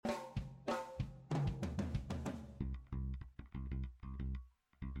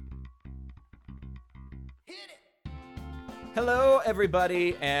Hello,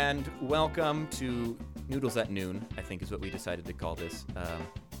 everybody, and welcome to Noodles at Noon, I think is what we decided to call this.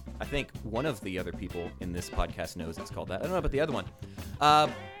 I think one of the other people in this podcast knows it's called that. I don't know about the other one.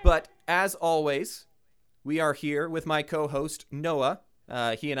 But as always, we are here with my co-host, Noah.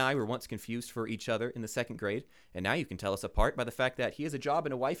 He and I were once confused for each other in the second grade, and now you can tell us apart by the fact that he has a job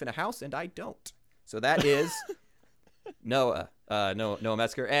and a wife and a house, and I don't. So that is Noah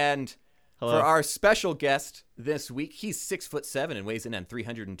Metzger. And Hello. for our special guest this week, he's 6'7" and weighs in on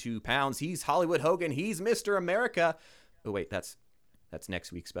 302 pounds. He's Hollywood Hogan. He's Mr. America. Oh, wait, that's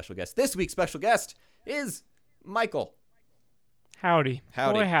next week's special guest. This week's special guest is Michael. Howdy.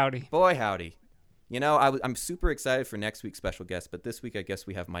 Boy, howdy. You know, I'm super excited for next week's special guest, but this week I guess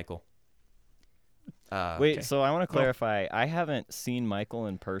we have Michael. Wait, okay. so I want to clarify. I haven't seen Michael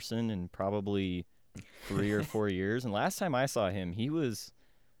in person in probably 3 or 4 years, and last time I saw him, he was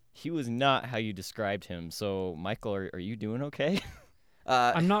not how you described him. So, Michael, are you doing okay?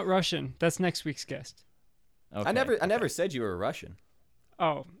 I'm not Russian. That's next week's guest. Okay. I never said you were Russian.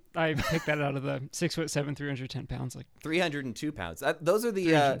 Oh, I picked that out of the 6'7", 310 pounds. Like 302 pounds. Those are the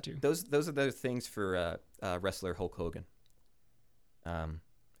 302. those are the things for wrestler Hulk Hogan.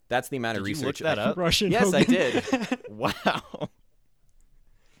 That's the amount of Did you research. look that up? Russian. Yes, Hogan. I did. Wow.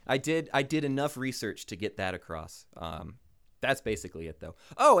 I did enough research to get that across. That's basically it, though.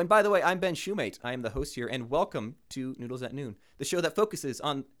 Oh, and by the way, I'm Ben Shoemate. I am the host here, and welcome to Noodles at Noon, the show that focuses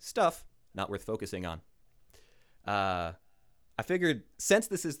on stuff not worth focusing on. I figured since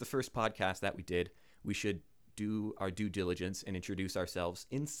this is the first podcast that we did, we should do our due diligence and introduce ourselves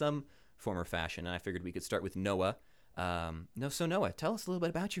in some form or fashion. And I figured we could start with Noah. So Noah, tell us a little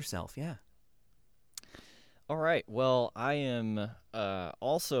bit about yourself. Yeah. All right. Well, I am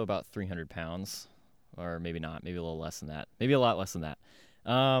also about 300 pounds, or maybe not. Maybe a little less than that. Maybe a lot less than that.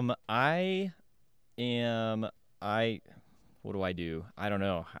 What do I do? I don't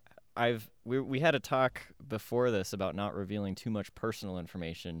know. We had a talk before this about not revealing too much personal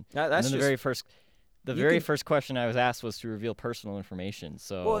information. That's and then the very first question I was asked was to reveal personal information.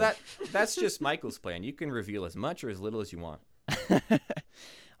 So well, that's just Michael's plan. You can reveal as much or as little as you want.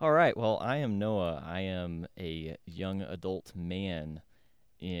 All right. Well, I am Noah. I am a young adult man.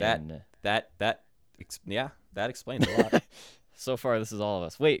 That explains a lot. So far, this is all of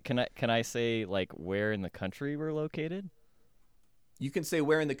us. Wait, can I say like where in the country we're located? You can say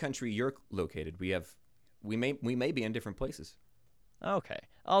where in the country you're located. We may be in different places. Okay,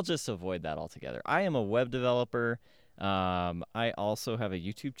 I'll just avoid that altogether. I am a web developer. I also have a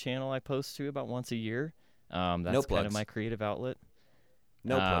YouTube channel I post to about once a year. That's kind of my creative outlet.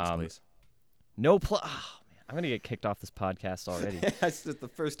 No plugs, please. No plug. Oh, man, I'm gonna get kicked off this podcast already. That's just the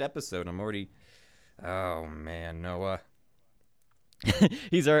first episode. I'm already. Oh man, Noah.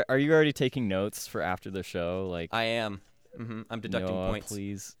 Are you already taking notes for after the show? Like I am. I'm deducting Noah, points.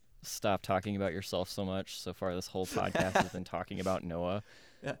 Please stop talking about yourself so much. So far, this whole podcast has been talking about Noah.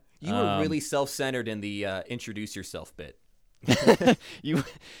 Yeah. You were really self-centered in the introduce yourself bit. The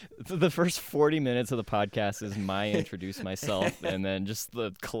first 40 minutes of the podcast is my introduce myself, and then just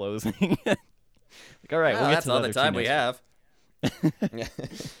the closing. Like, all right, we'll get that's to all the time we have.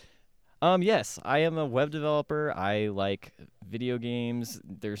 Yes, I am a web developer. I like video games.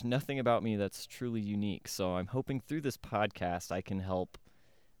 There's nothing about me that's truly unique. So I'm hoping through this podcast I can help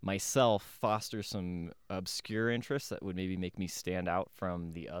myself foster some obscure interests that would maybe make me stand out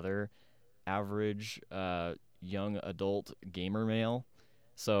from the other average young adult gamer male.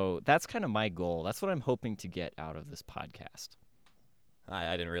 So that's kind of my goal. That's what I'm hoping to get out of this podcast.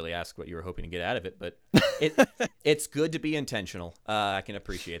 I didn't really ask what you were hoping to get out of it, but it's good to be intentional. I can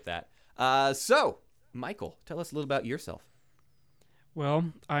appreciate that. So, Michael, tell us a little about yourself.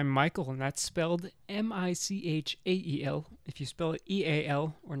 Well, I'm Michael, and that's spelled Michael. If you spell it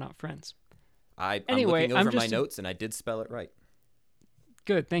EAL, we're not friends. I'm Anyway, looking over I'm my just notes, and I did spell it right.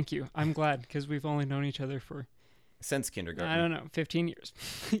 Good, thank you. I'm glad, because we've only known each other for, Since kindergarten. I don't know, 15 years.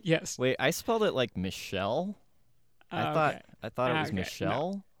 Yes. Wait, I spelled it like Michelle. I thought it was Okay,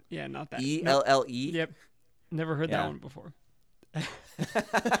 Michelle. No. Yeah, not that. ELLE? Yep. Never heard Yeah. that one before.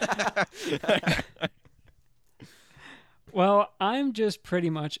 Well, I'm just pretty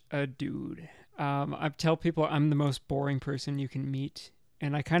much a dude. I tell people I'm the most boring person you can meet,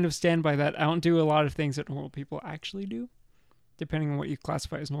 and I kind of stand by that. I don't do a lot of things that normal people actually do, depending on what you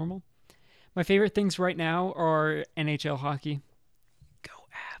classify as normal. My favorite things right now are NHL hockey. Go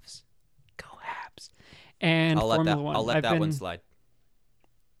Avs. Go Habs. And Formula One. I'll let that one slide.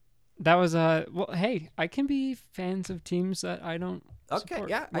 That was well, hey, I can be fans of teams that I don't support.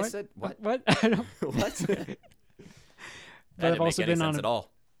 Yeah, What? I said what? What? I don't. What? But I've also been on at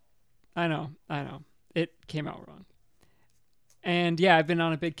all. I know. it came out wrong. And yeah, I've been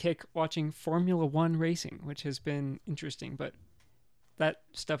on a big kick watching Formula One racing, which has been interesting, but that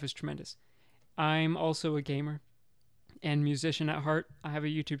stuff is tremendous. I'm also a gamer and musician at heart. I have a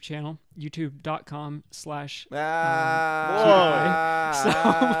YouTube channel, youtube.com/ I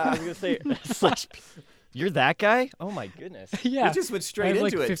was gonna say slash. You're that guy? Oh my goodness. yeah, He just went I straight have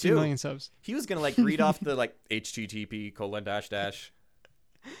into like it 50 too. million subs. He was gonna like read off the like HTTP : //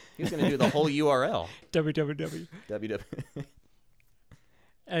 He was gonna do the whole URL. www. www.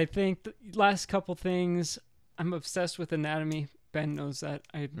 I think the last couple things, I'm obsessed with anatomy. Ben knows that.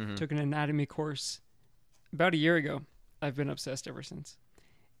 I took an anatomy course about a year ago. I've been obsessed ever since.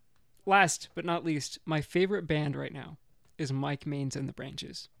 Last but not least, my favorite band right now is Mike Maines and the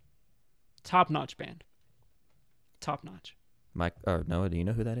Branches. Top-notch band. Top-notch. Mike, or Noah, do you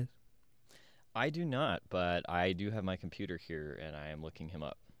know who that is? I do not, but I do have my computer here, and I am looking him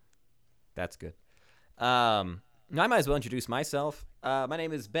up. That's good. Now I might as well introduce myself. My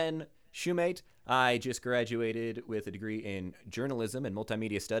name is Ben Shoemate. I just graduated with a degree in journalism and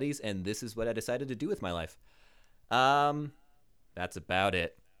multimedia studies, and this is what I decided to do with my life. That's about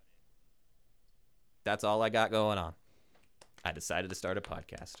it. That's all I got going on. I decided to start a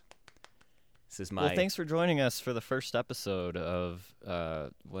podcast. This is my... Well, thanks for joining us for the first episode of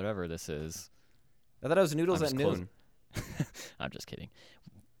whatever this is. I thought it was Noodles I'm at just Noon. I'm just kidding.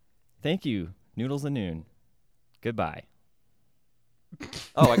 Thank you, Noodles at Noon. Goodbye.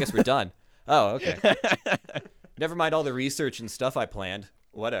 Oh, I guess we're done. Oh, okay. Never mind all the research and stuff I planned.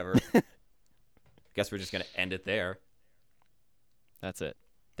 Whatever. Guess we're just going to end it there. That's it.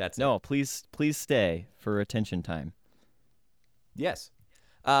 That's No, it. please stay for attention time. Yes.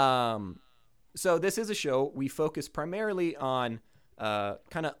 So this is a show. We focus primarily on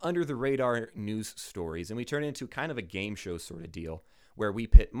kind of under the radar news stories, and we turn it into kind of a game show sort of deal where we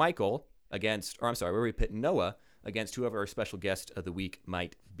pit Michael against, or I'm sorry, where we pit Noah against whoever our special guest of the week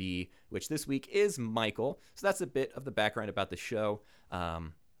might be, which this week is Michael. So that's a bit of the background about the show.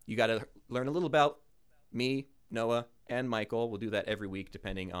 You got to learn a little about me, Noah, and Michael. We'll do that every week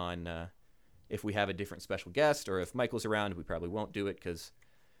depending on if we have a different special guest, or if Michael's around, we probably won't do it because,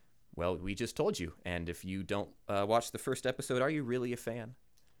 well, we just told you. And if you don't watch the first episode, are you really a fan?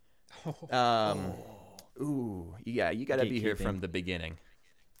 Ooh, yeah, you got to be here Gatekeeping. from the beginning,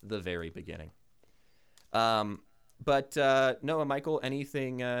 the very beginning. But Noah, Michael,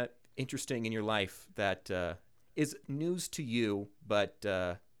 anything interesting in your life that is news to you, but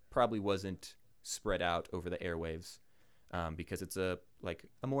probably wasn't spread out over the airwaves because it's a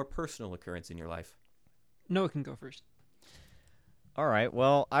more personal occurrence in your life? Noah can go first. All right.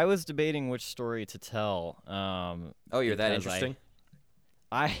 Well, I was debating which story to tell. Oh, you're that because interesting?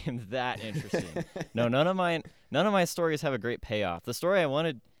 I am that interesting. No, none of my stories have a great payoff. The story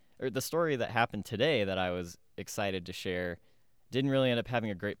the story that happened today that I was excited to share didn't really end up having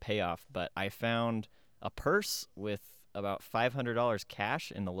a great payoff, but I found a purse with about $500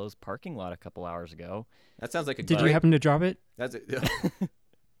 cash in the Lowe's parking lot a couple hours ago. That sounds like a Did great... you happen to drop it? That's it.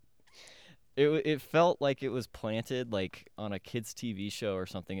 It felt like it was planted like on a kids TV show or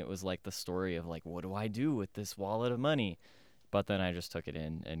something. It was like the story of like, what do I do with this wallet of money? But then I just took it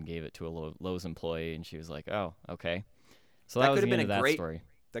in and gave it to a Lowe's employee, and she was like, "Oh, okay." So that was the end of that story.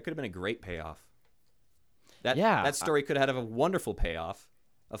 That could have been a great payoff. Yeah, That story could have had a wonderful payoff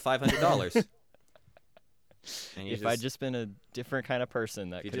of $500. And If I'd just been a different kind of person,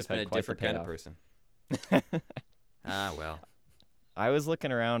 that you could just have been had a quite the different kind of payoff. person. Ah, well. I was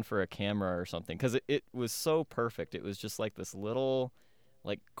looking around for a camera or something because it was so perfect. It was just like this little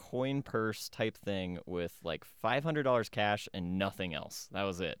like coin purse type thing with like $500 cash and nothing else. That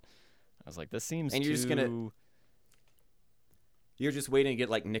was it. I was like, this seems And you're too... just You're just waiting to get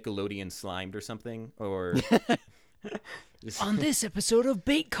like Nickelodeon slimed or something, or just... On this episode of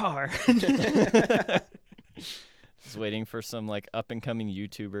Bait Car. Just waiting for some like up and coming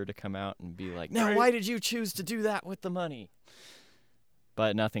YouTuber to come out and be like, "Now, why did you choose to do that with the money?"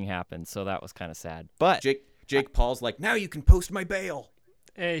 But nothing happened, so that was kind of sad. But Jake Paul's like, "Now you can post my bail."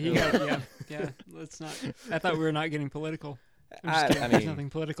 Hey, he got yeah. Let's not. I thought we were not getting political. I'm just kidding. I There's mean- nothing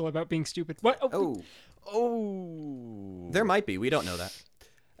political about being stupid. What? oh, There might be. We don't know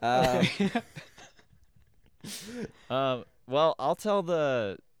that. well, I'll tell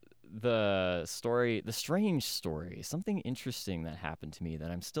the story, the strange story, something interesting that happened to me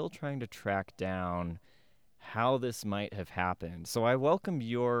that I'm still trying to track down how this might have happened. So I welcome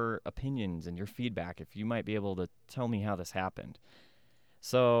your opinions and your feedback if you might be able to tell me how this happened.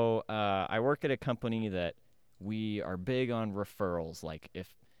 So I work at a company that we are big on referrals. Like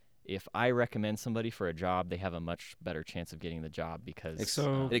if if I recommend somebody for a job, they have a much better chance of getting the job because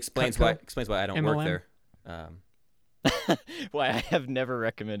So It explains Cutco? why I don't MLM? work there. why I have never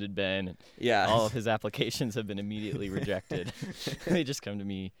recommended Ben. Yeah. All of his applications have been immediately rejected. They just come to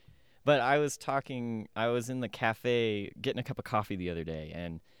me. But I was in the cafe getting a cup of coffee the other day,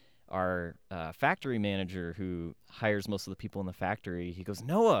 and our factory manager who hires most of the people in the factory, he goes,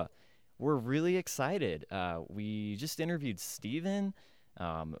 Noah, we're really excited. We just interviewed Steven.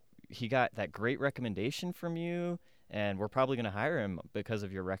 He got that great recommendation from you, and we're probably going to hire him because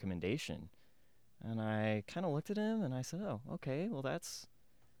of your recommendation. And I kind of looked at him and I said, oh, okay, well, that's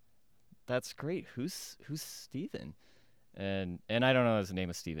great. Who's Steven? And I don't know his name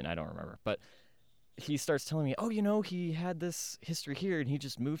is Steven. I don't remember. But he starts telling me, oh, he had this history here and he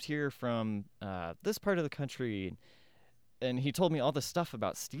just moved here from this part of the country. And he told me all this stuff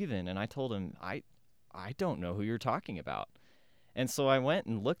about Steven. And I told him, I don't know who you're talking about. And so I went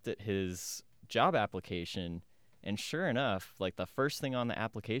and looked at his job application. And sure enough, like the first thing on the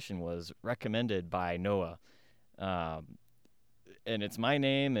application was recommended by Noah. And it's my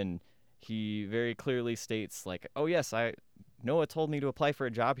name, and he very clearly states like, oh yes, Noah told me to apply for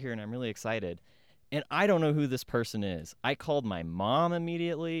a job here and I'm really excited. And I don't know who this person is. I called my mom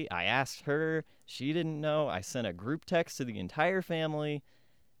immediately. I asked her. She didn't know. I sent a group text to the entire family.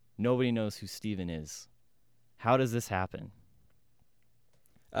 Nobody knows who Steven is. How does this happen?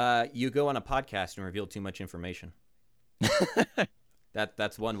 You go on a podcast and reveal too much information.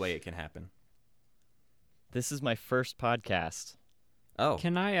 That's one way it can happen. This is my first podcast. Oh.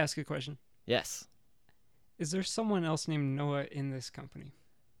 Can I ask a question? Yes. Is there someone else named Noah in this company?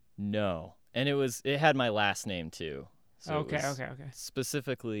 No. And it had my last name too. So Okay. it was Okay.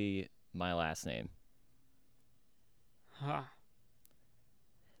 specifically my last name. Huh.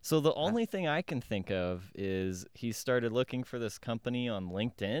 So the only thing I can think of is he started looking for this company on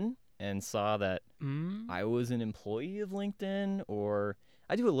LinkedIn and saw that I was an employee of LinkedIn, or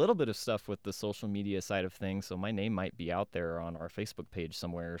I do a little bit of stuff with the social media side of things, so my name might be out there on our Facebook page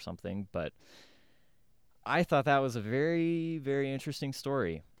somewhere or something. But I thought that was a very, very interesting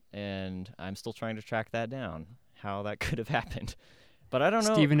story, and I'm still trying to track that down, how that could have happened. But I don't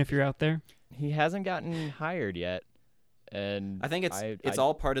know. Steven, if you're out there. He hasn't gotten hired yet. And I think it's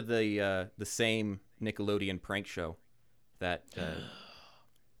all part of the same Nickelodeon prank show that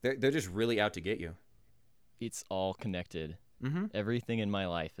they're just really out to get you. It's all connected. Mm-hmm. Everything in my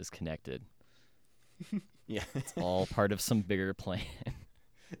life is connected. Yeah. It's all part of some bigger plan.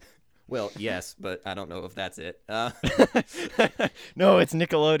 Well, yes, but I don't know if that's it. No, it's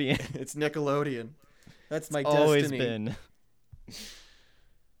Nickelodeon. It's Nickelodeon. That's my Always destiny. been.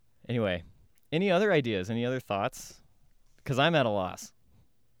 Anyway, any other ideas? Any other thoughts? Because I'm at a loss.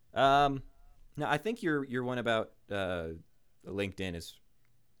 No, I think your one about LinkedIn is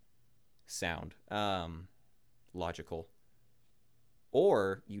sound, logical.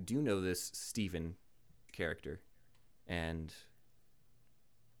 Or you do know this Steven character, and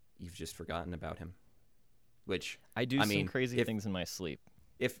you've just forgotten about him. Which I do some crazy if- things in my sleep.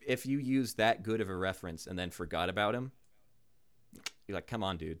 if you use that good of a reference and then forgot about him, you're like, come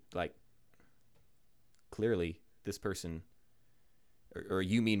on, dude. Like, clearly this person, or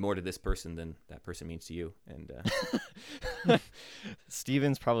you mean more to this person than that person means to you. And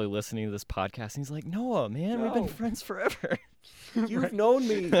Steven's probably listening to this podcast, and he's like, Noah, man, we've been No. friends forever. you've known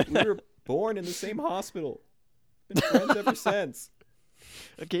me. We were born in the same hospital. Been friends ever since.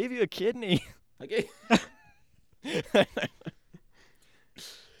 I gave you a kidney. Okay.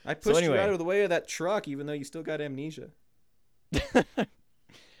 I pushed anyway. you out of the way of that truck, even though you still got amnesia.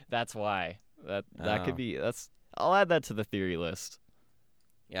 That's why. That Oh. could be. I'll add that to the theory list.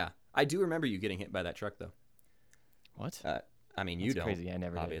 Yeah, I do remember you getting hit by that truck, though. What? I mean, you That's don't. crazy. I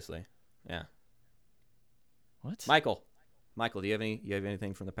never did. obviously. Yeah. What? Michael, do you have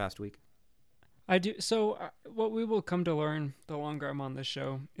anything from the past week? I do. So what we will come to learn the longer I'm on this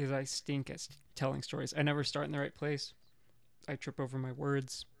show is I stink at telling stories. I never start in the right place. I trip over my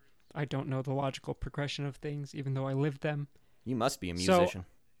words. I don't know the logical progression of things, even though I live them. You must be a So- musician.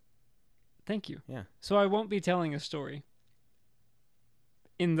 Thank you. Yeah. So I won't be telling a story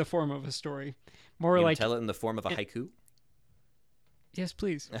in the form of a story. More You like, tell it in the form of a haiku. yes,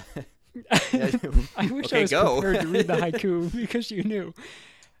 please. Yeah. I wish Okay, I was go. prepared to read the haiku because you knew.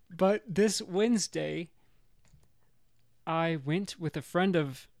 But this Wednesday, I went with a friend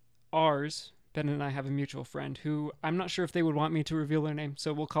of ours. Ben and I have a mutual friend who I'm not sure if they would want me to reveal their name,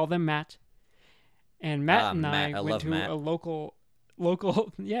 so we'll call them Matt. And Matt and Matt. I went love to Matt. a local,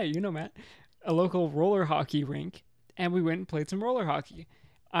 yeah, you know Matt, a local roller hockey rink, and we went and played some roller hockey.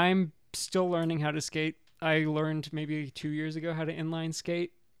 I'm still learning how to skate. I learned maybe 2 years ago how to inline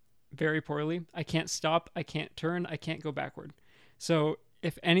skate. very poorly. I can't stop. I can't turn. I can't go backward. So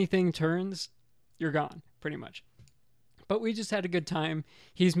if anything turns, you're gone, pretty much. But we just had a good time.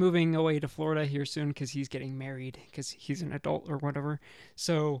 He's moving away to Florida here soon because he's getting married because he's an adult or whatever.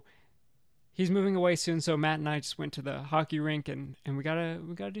 So he's moving away soon. So Matt and I just went to the hockey rink and we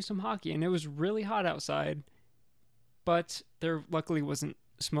gotta do some hockey. And it was really hot outside, but there luckily wasn't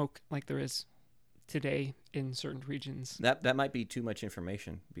smoke like there is today in certain regions That might be too much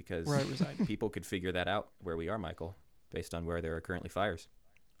information because where I reside. people could figure that out where we are, Michael, based on where there are currently fires.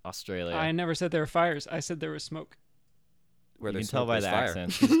 Australia. I never said there were fires. I said there was smoke. Where You can there's tell smoke, by there's the fire.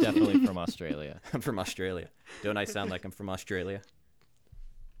 accent. He's definitely from Australia. I'm from Australia. Don't I sound like I'm from Australia?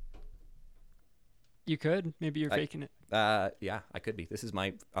 You could. Maybe you're faking it. Yeah, I could be. This is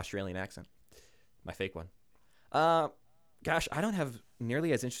my Australian accent, my fake one. Gosh, I don't have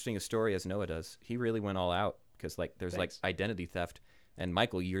nearly as interesting a story as Noah does. He really went all out because there's Thanks. identity theft, and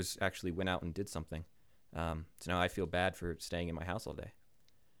Michael yours actually went out and did something. So now I feel bad for staying in my house all day,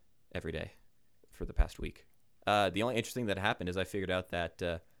 every day, for the past week. The only interesting that happened is I figured out that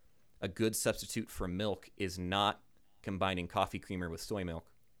a good substitute for milk is not combining coffee creamer with soy milk.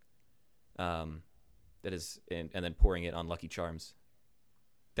 That is, and then pouring it on Lucky Charms.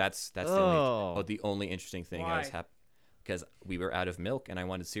 That's the only interesting thing that has Why? happened, because we were out of milk and I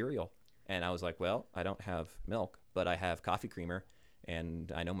wanted cereal, and I was like, well, I don't have milk, but I have coffee creamer,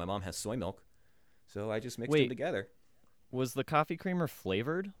 and I know my mom has soy milk, so I just mixed them Wait. together. Was the coffee creamer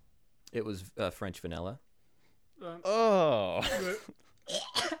flavored? It was French vanilla. Oh.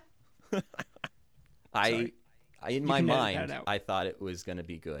 I in You my can edit mind, that out. I thought it was gonna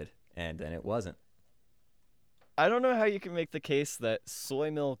be good, and then it wasn't. I don't know how you can make the case that soy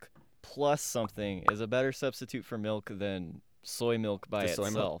milk plus something is a better substitute for milk than soy milk by Just soy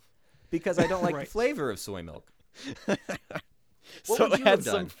milk? itself. Because I don't like the Right. flavor of soy milk. What So would it you had have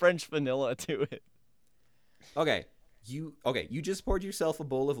some done? French vanilla to it. Okay, you just poured yourself a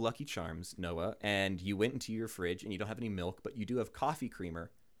bowl of Lucky Charms, Noah, and you went into your fridge and you don't have any milk, but you do have coffee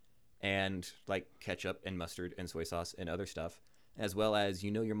creamer and ketchup and mustard and soy sauce and other stuff, as well as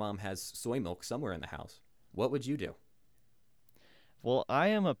your mom has soy milk somewhere in the house. What would you do? Well, I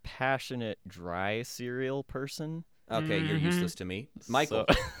am a passionate dry cereal person. Okay, you're Mhm. useless to me. Michael,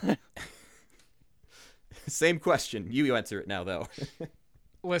 So- same question. You answer it now, though.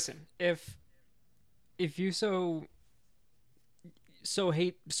 Listen, if you so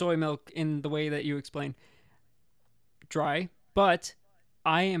hate soy milk in the way that you explain, dry, but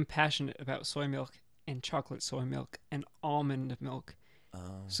I am passionate about soy milk and chocolate soy milk and almond milk.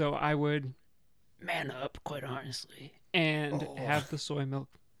 So I would man up, quite honestly, and have the soy milk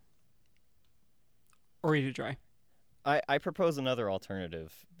or eat it dry. I propose another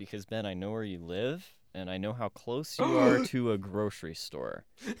alternative because, Ben, I know where you live and I know how close you are to a grocery store.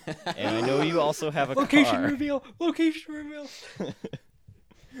 And I know you also have a Location car. reveal. Location reveal.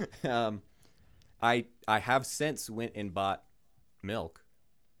 I have since went and bought milk.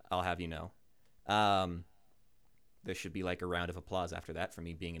 I'll have you know. There should be a round of applause after that for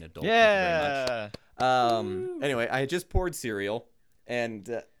me being an adult. Thank you very much. Yeah. Anyway, I had just poured cereal,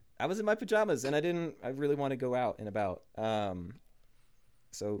 and I was in my pajamas, and I really want to go out and about.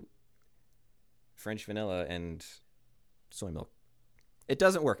 So French vanilla and soy milk. It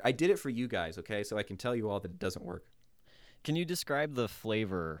doesn't work. I did it for you guys, okay? So I can tell you all that it doesn't work. Can you describe the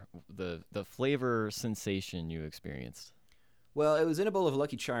flavor, the flavor sensation you experienced? Well, it was in a bowl of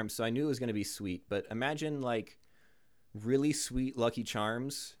Lucky Charms, so I knew it was going to be sweet. But imagine really sweet Lucky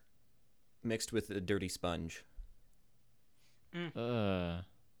Charms mixed with a dirty sponge. Uh,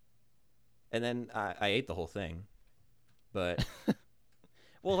 And then I ate the whole thing. But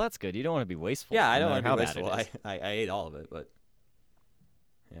well, that's good. You don't want to be wasteful. yeah, I no don't matter want to be how bad wasteful. it is. I ate all of it, but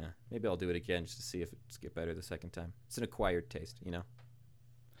yeah, maybe I'll do it again just to see if it's get better the second time. It's an acquired taste,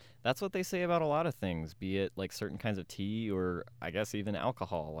 That's what they say about a lot of things, be it certain kinds of tea or I guess even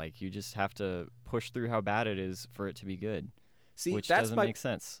alcohol. You just have to push through how bad it is for it to be good, See, which that's doesn't my make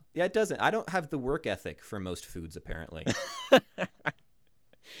sense. yeah, it doesn't. I don't have the work ethic for most foods apparently.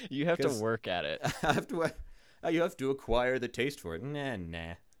 You have to 'Cause- work at it. You have to acquire the taste for it.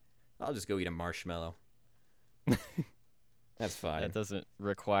 Nah. I'll just go eat a marshmallow. That's fine. That doesn't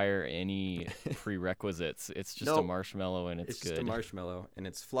require any prerequisites. It's just a Nope. marshmallow and it's It's good. just a marshmallow, and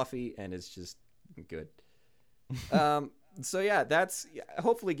it's fluffy, and it's just good. So yeah, that's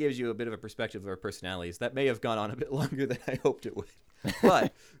hopefully gives you a bit of a perspective of our personalities. That may have gone on a bit longer than I hoped it would.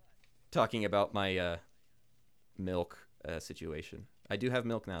 But talking about my milk situation, I do have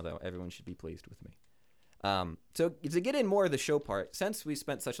milk now, though. Everyone should be pleased with me. So to get in more of the show part, since we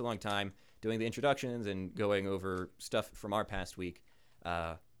spent such a long time doing the introductions and going over stuff from our past week,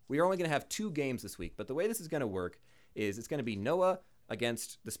 We are only going to have 2 games this week, but the way this is going to work is it's going to be Noah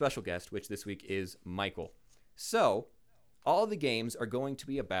against the special guest, which this week is Michael. So all the games are going to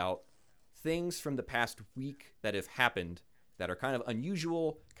be about things from the past week that have happened that are kind of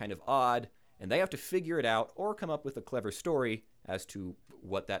unusual, kind of odd, and they have to figure it out or come up with a clever story as to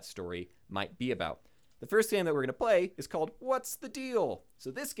what that story might be about. The first game that we're going to play is called What's the Deal?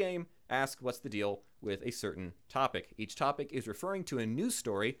 So this game asks what's the deal with a certain topic. Each topic is referring to a news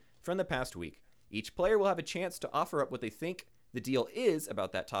story from the past week. Each player will have a chance to offer up what they think the deal is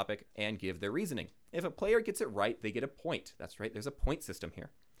about that topic and give their reasoning. If a player gets it right, they get a point. That's right, there's a point system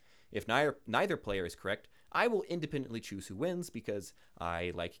here. If neither player is correct, I will independently choose who wins because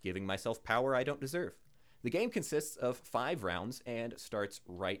I like giving myself power I don't deserve. The game consists of 5 rounds and starts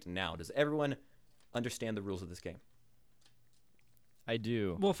right now. Does everyone understand the rules of this game? I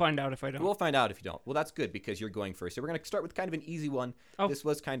do. We'll find out if I don't. We'll find out if you don't. Well, that's good because you're going first. So we're going to start with kind of an easy one. Oh. This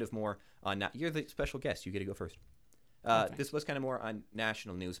was kind of more on... You're the special guest. You get to go first. Okay. This was kind of more on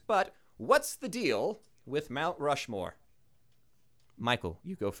national news. But what's the deal with Mount Rushmore? Michael,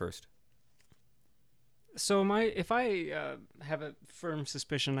 you go first. So if I have a firm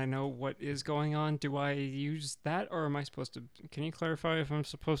suspicion I know what is going on, do I use that, or am I supposed to? Can you clarify if I'm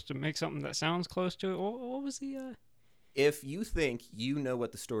supposed to make something that sounds close to it? What was the? If you think you know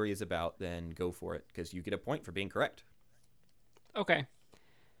what the story is about, then go for it because you get a point for being correct. Okay.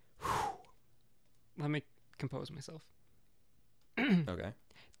 Let me compose myself. Okay.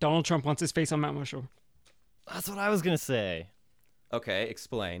 Donald Trump wants his face on Mount Rushmore. That's what I was gonna say. Okay,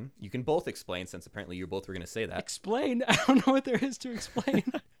 explain. You can both explain since apparently you both were going to say that. Explain? I don't know what there is to explain.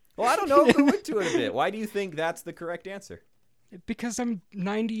 Well, I don't know. Go into it a bit. Why do you think that's the correct answer? Because I'm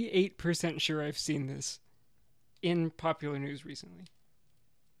 98% sure I've seen this in popular news recently.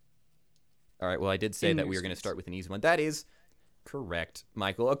 All right, well, I did say In that we were news going to feeds. start with an easy one. That is correct,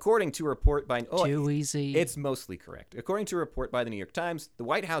 Michael. According to a report by... Too easy. It's mostly correct. According to a report by the New York Times, the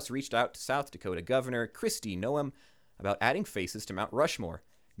White House reached out to South Dakota Governor Kristi Noem about adding faces to Mount Rushmore.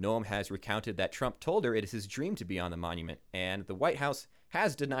 Noem has recounted that Trump told her it is his dream to be on the monument, and the White House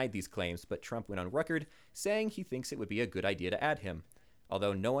has denied these claims, but Trump went on record saying he thinks it would be a good idea to add him.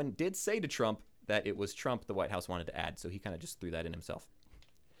 Although no one did say to Trump that it was Trump the White House wanted to add, so he kind of just threw that in himself.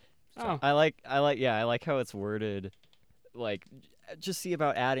 Oh, I like how it's worded. Like, just see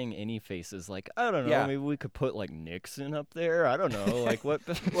about adding any faces. Like, I don't know, Yeah. maybe we could put like Nixon up there. I don't know, like what?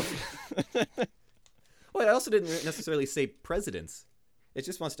 Well, I also didn't necessarily say presidents. It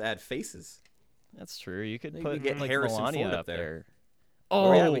just wants to add faces. That's true. You could Maybe put we get like Harrison Melania Ford up up there. there.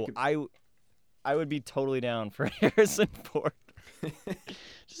 Or, Oh, yeah, we could- I would be totally down for Harrison Ford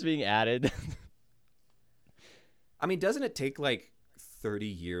just being added. I mean, doesn't it take like 30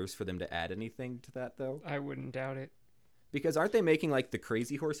 years for them to add anything to that, though? I wouldn't doubt it. Because aren't they making like the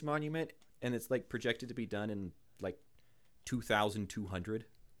Crazy Horse Monument, and it's like projected to be done in like 2200?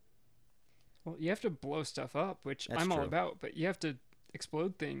 Well, you have to blow stuff up, which That's I'm all true. about, but you have to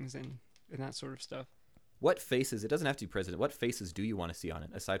explode things and that sort of stuff. What faces? It doesn't have to be president. What faces do you want to see on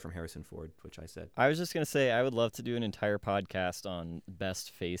it, aside from Harrison Ford, which I said? I was just gonna say I would love to do an entire podcast on best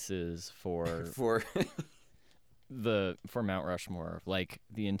faces for For for Mount Rushmore. Like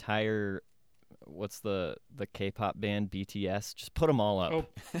the entire, what's the K-pop band BTS? Just put them all up.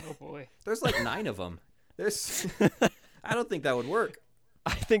 Oh boy. there's like 9 of them. There's. I don't think that would work.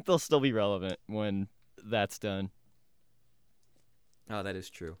 I think they'll still be relevant when that's done. Oh, that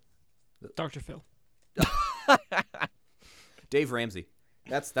is true. Dr. Phil. Dave Ramsey.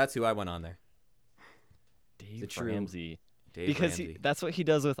 That's who I want on there. Dave true Ramsey. Dave Because Ramsey. that's what he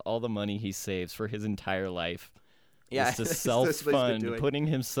does with all the money he saves for his entire life. Yeah, is to that's what he's been self-fund doing. putting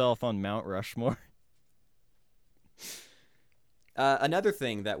himself on Mount Rushmore. Another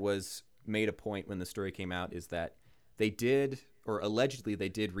thing that was made a point when the story came out is that they did, or allegedly they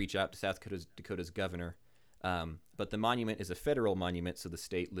did, reach out to South Dakota's governor, but the monument is a federal monument, so the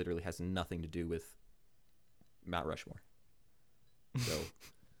state literally has nothing to do with Mount Rushmore. So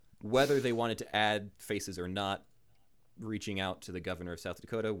whether they wanted to add faces or not, reaching out to the governor of South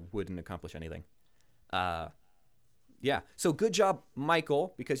Dakota wouldn't accomplish anything. Yeah, so good job,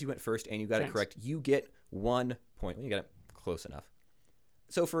 Michael, because you went first and you got it Thanks. correct. You get 1 point. Well, you got it close enough.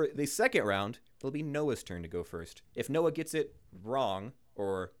 So for the second round, it'll be Noah's turn to go first. If Noah gets it wrong,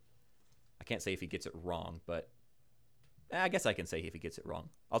 or I can't say if he gets it wrong, but I guess I can say if he gets it wrong.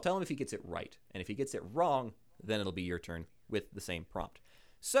 I'll tell him if he gets it right. And if he gets it wrong, then it'll be your turn with the same prompt.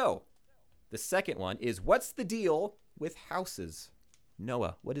 So the second one is, what's the deal with houses?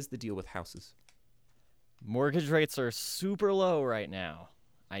 Noah, what is the deal with houses? Mortgage rates are super low right now.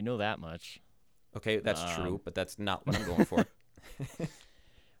 I know that much. Okay, that's true, but that's not what I'm going for.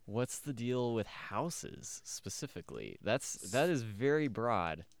 What's the deal with houses specifically? That is very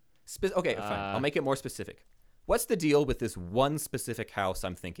broad. Okay, fine. I'll make it more specific. What's the deal with this one specific house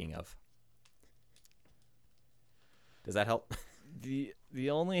I'm thinking of? Does that help? The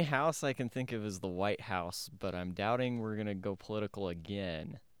only house I can think of is the White House, but I'm doubting we're gonna go political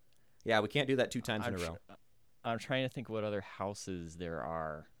again. Yeah, we can't do that 2 times in a row. I'm trying to think what other houses there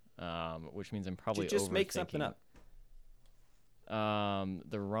are, which means I'm probably just make something up.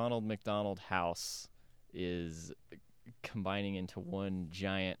 The Ronald McDonald House is combining into one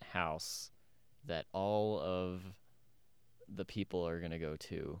giant house that all of the people are gonna go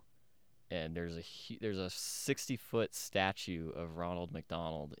to, and there's a 60-foot statue of Ronald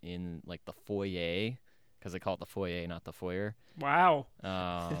McDonald in like the foyer, because they call it the foyer, not the foyer. Wow.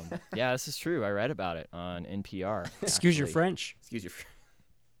 Yeah, this is true. I read about it on NPR. Excuse your actually. French. Excuse your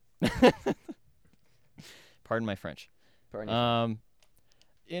Pardon my French. Pardon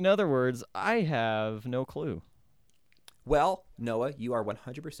In other words, I have no clue. Well, Noah, you are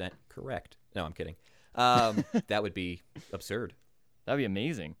 100% correct. No, I'm kidding. That would be absurd. That'd be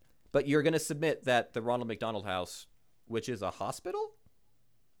amazing. But you're going to submit that the Ronald McDonald House, which is a hospital,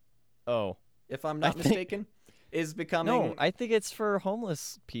 Oh. if I'm not mistaken, is becoming... No, I think it's for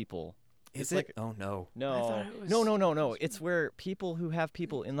homeless people. Is it's it? like- Oh, no. No. I thought it was- No. It's where people who have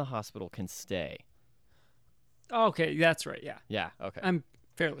people in the hospital can stay. Okay, that's right. Yeah, Yeah, okay. I'm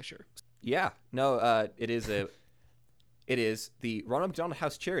fairly sure. Yeah. No, it is a... It is the Ronald McDonald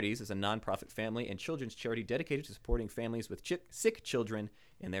House Charities is a nonprofit family and children's charity dedicated to supporting families with sick children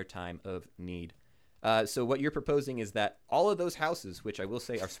in their time of need. So what you're proposing is that all of those houses, which I will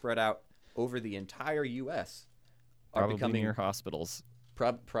say are spread out over the entire U.S., are Probably becoming near hospitals.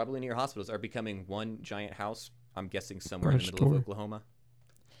 probably near hospitals, are becoming one giant house. I'm guessing somewhere in the middle of Oklahoma.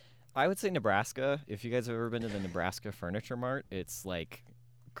 I would say Nebraska. If you guys have ever been to the Nebraska Furniture Mart, it's like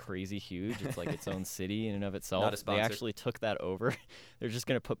crazy huge. It's like its own city in and of itself. Not a sponsor. They actually took that over. They're just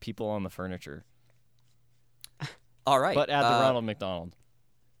going to put people on the furniture. All right. But at the Ronald McDonald.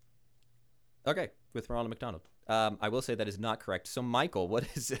 Okay, with Ronald McDonald. I will say that is not correct. So, Michael, what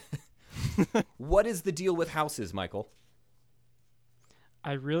is what is the deal with houses, Michael?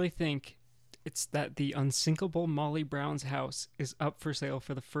 I really think it's that the unsinkable Molly Brown's house is up for sale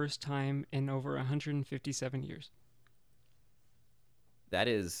for the first time in over 157 years. That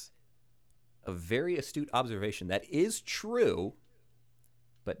is a very astute observation. That is true,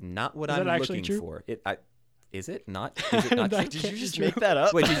 but not what Is I'm that actually looking true? for. Is it not? Is it not true? That Did can't you be just true. make that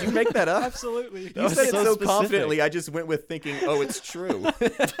up? Wait, did you make that up? Absolutely. You was said it so so specific. confidently. I just went with thinking, oh, it's true.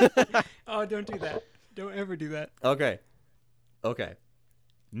 Oh, don't do that. Don't ever do that. Okay.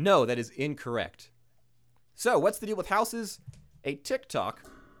 No, that is incorrect. So, what's the deal with houses? A TikTok.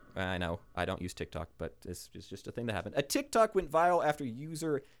 I know, I don't use TikTok, but this is just a thing that happened. A TikTok went viral after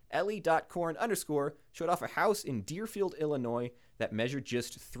user Ellie.corn_ showed off a house in Deerfield, Illinois that measured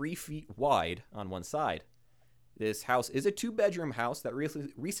just 3 feet wide on one side. This house is a 2-bedroom house that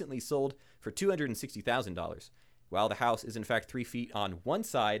recently sold for $260,000. While the house is in fact 3 feet on one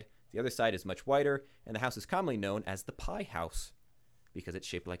side, the other side is much wider, and the house is commonly known as the Pie House because it's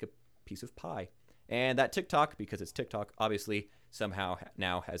shaped like a piece of pie. And that TikTok, because it's TikTok, obviously somehow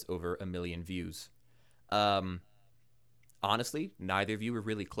now has over 1 million views. Honestly, neither of you were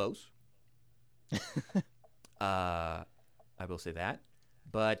really close. I will say that.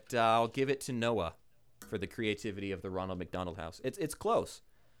 But I'll give it to Noah for the creativity of the Ronald McDonald House. It's close.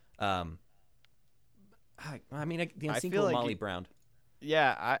 I mean, the I unsinkable feel like Molly Brown.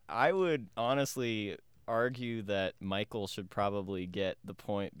 Yeah, I would honestly argue that Michael should probably get the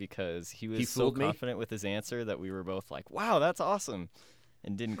point because he was so fooled me? confident with his answer that we were both like, wow, that's awesome,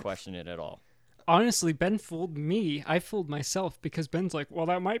 and didn't question it at all. Honestly, Ben fooled me. I fooled myself because Ben's like, well,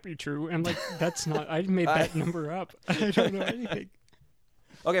 that might be true. And like, that's not, I made that number up. I don't know anything.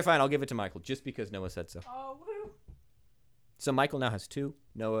 Okay, fine. I'll give it to Michael just because Noah said so. Oh, woo. So Michael now has 2.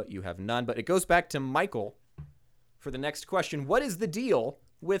 Noah, you have none. But it goes back to Michael for the next question. What is the deal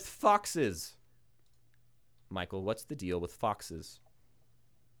with foxes? Michael, what's the deal with foxes?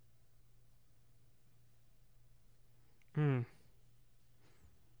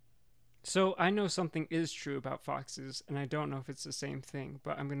 So I know something is true about foxes, and I don't know if it's the same thing,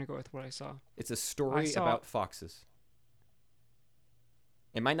 but I'm going to go with what I saw. It's a story saw- about foxes.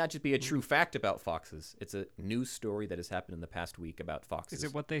 It might not just be a true fact about foxes. It's a news story that has happened in the past week about foxes. Is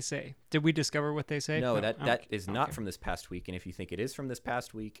it what they say? Did we discover what they say? No, that Okay. is not Okay. from this past week. And if you think it is from this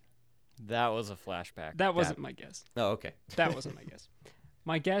past week, That was a flashback. That wasn't my guess. oh, okay. That wasn't my guess.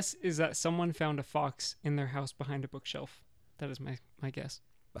 My guess is that someone found a fox in their house behind a bookshelf. That is my guess.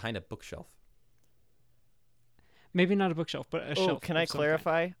 Behind a bookshelf. Maybe not a bookshelf, but a Oh, shelf. can I of some kind.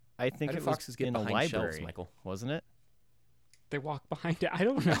 clarify? I think How it do was foxes get in a behind shelves, library, Michael? wasn't it? They walk behind it. I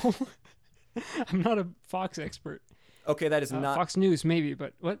don't know. I'm not a Fox expert. Okay, that is not Fox News, maybe,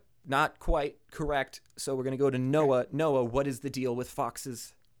 but what? not quite correct. So we're going to go to Noah. Noah, what is the deal with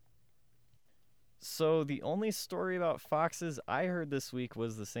foxes? So the only story about foxes I heard this week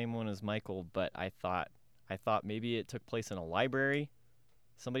was the same one as Michael, but I thought maybe it took place in a library.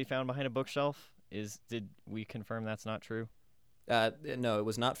 Somebody found behind a bookshelf. Did we confirm that's not true? No, it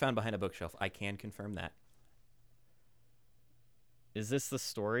was not found behind a bookshelf. I can confirm that. Is this the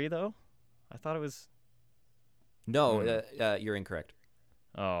story though? I thought it was. No, you're incorrect.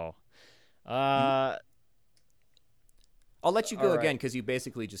 Oh. I'll let you go All right. again because you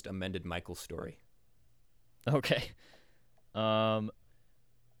basically just amended Michael's story. Okay. Oh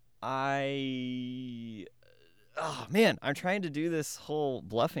man, I'm trying to do this whole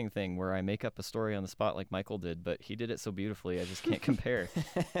bluffing thing where I make up a story on the spot like Michael did, but he did it so beautifully I just can't compare.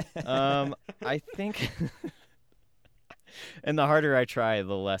 I think and the harder I try,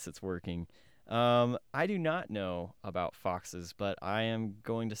 the less it's working. I do not know about foxes, but I am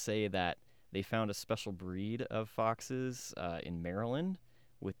going to say that they found a special breed of foxes in Maryland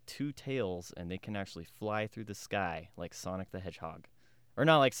with 2 tails, and they can actually fly through the sky like Sonic the Hedgehog. Or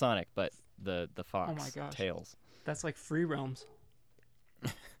not like Sonic, but the fox my gosh. tails. That's like Free Realms. I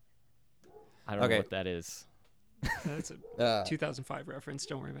don't know Okay. what that is. That's a 2005 reference.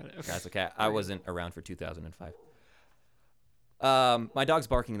 Don't worry about it. Okay. That's okay. I wasn't around for 2005. My dog's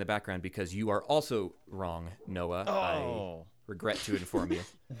barking in the background because you are also wrong, Noah. Oh. I regret to inform you.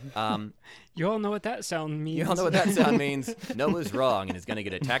 You all know what that sound means. You all know what that sound means. Noah's wrong and is going to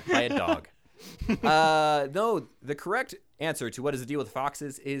get attacked by a dog. No, the correct answer to what is the deal with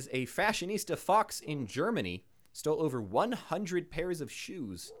foxes is a fashionista fox in Germany stole over 100 pairs of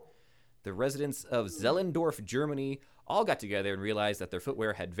shoes. The residents of Zellendorf, Germany, all got together and realized that their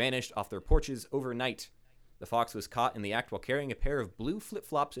footwear had vanished off their porches overnight. The fox was caught in the act while carrying a pair of blue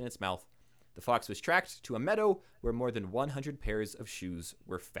flip-flops in its mouth. The fox was tracked to a meadow where more than 100 pairs of shoes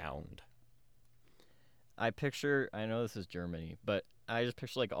were found. I know this is Germany, but I just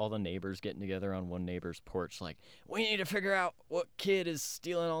picture like all the neighbors getting together on one neighbor's porch like, we need to figure out what kid is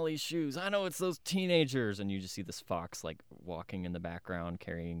stealing all these shoes. I know it's those teenagers. And you just see this fox like walking in the background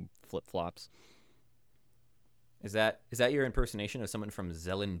carrying flip-flops. Is that your impersonation of someone from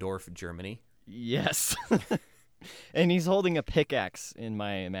Zellendorf, Germany? Yes. And he's holding a pickaxe in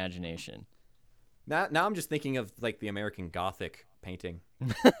my imagination. Now I'm just thinking of like the American Gothic painting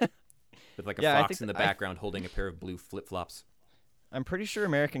with like a Yeah, I fox think in the background holding a pair of blue flip-flops. I'm pretty sure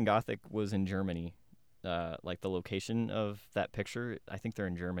American Gothic was in Germany. Like the location of that picture, I think they're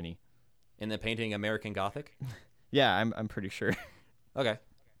in Germany. In the painting American Gothic? Yeah, I'm pretty sure. Okay.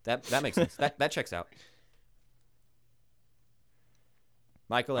 That makes sense. That checks out.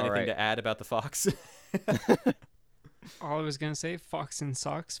 Michael, All anything right. to add about the fox? All I was gonna say: fox in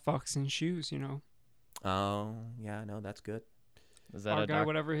socks, fox in shoes. You know, Oh, yeah, no, that's good. Is that our a guy,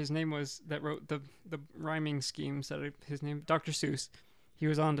 whatever his name was, that wrote the rhyming schemes. His name, Dr. Seuss. He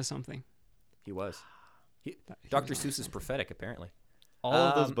was onto something. He was. He Dr. was onto Seuss is prophetic, apparently. All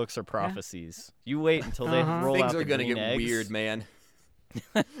of those Um, books are prophecies. You wait until they roll Things out are the gonna green get eggs. weird, man.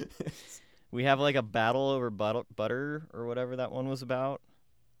 We have like a battle over butter or whatever that one was about.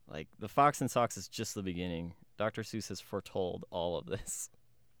 Like the Fox and Socks is just the beginning. Dr. Seuss has foretold all of this.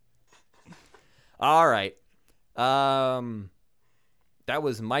 All right. That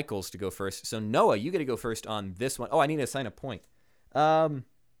was Michael's to go first. So Noah, you get to go first on this one. Oh, I need to assign a point. I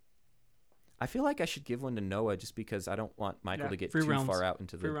feel like I should give one to Noah just because I don't want Michael to get Free too realms. far out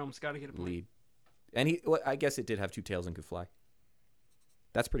into Free the Realms got to get a point. lead. And I guess it did have 2 tails and could fly.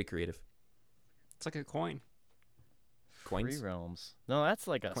 That's pretty creative. It's like a coin. Coins? Free Realms. No, that's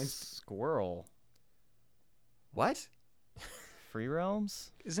like a Coins? squirrel. What? Free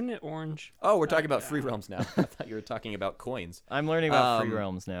Realms? Isn't it orange? Oh, we're talking about yeah. free realms now. I thought you were talking about coins. I'm learning about Free Um,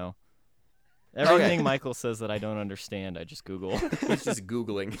 Realms now. Everything Michael says that I don't understand, I just Google. He's just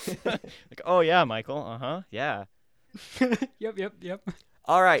Googling. Like, oh yeah, Michael. Uh-huh. Yeah. Yep.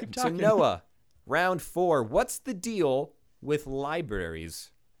 All right, Keep so talking. Noah, round 4. What's the deal with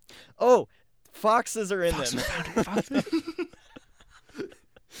libraries? Oh, foxes are in them.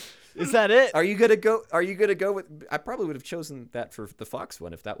 Is that it? Are you gonna go with? I probably would have chosen that for the fox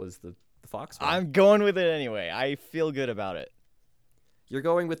one if that was the fox one. I'm going with it anyway. I feel good about it. You're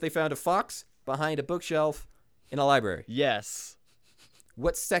going with they found a fox behind a bookshelf in a library. Yes.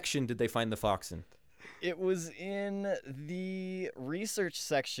 What section did they find the fox in? It was in the research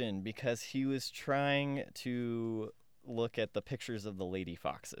section because he was trying to look at the pictures of the lady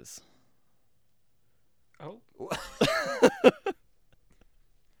foxes. Oh,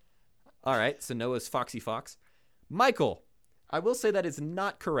 All right, so Noah's Foxy Fox. Michael, I will say that is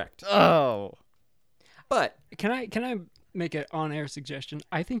not correct. Oh. But can I make an on-air suggestion?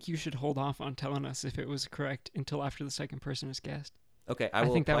 I think you should hold off on telling us if it was correct until after the second person is guessed. Okay, I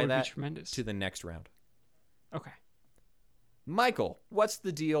will think that apply would that be tremendous. to the next round. Okay. Michael, what's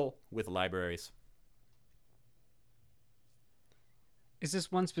the deal with libraries? Is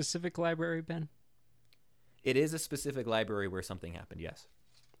this one specific library, Ben? It is a specific library where something happened, yes.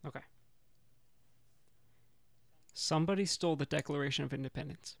 Okay. Somebody stole the Declaration of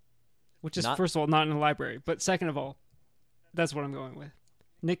Independence, which is, first of all, not in a library, but second of all, that's what I'm going with.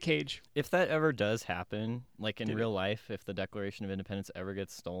 Nick Cage. If that ever does happen, like in real life, if the Declaration of Independence ever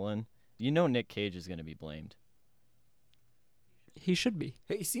gets stolen, you know Nick Cage is going to be blamed. He should be.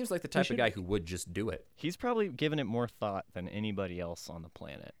 He seems like the type of guy who would just do it. He's probably given it more thought than anybody else on the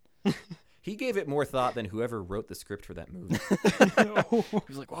planet. He gave it more thought than whoever wrote the script for that movie.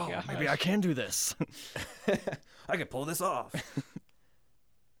 He's like, wow, maybe I can do this. I could pull this off.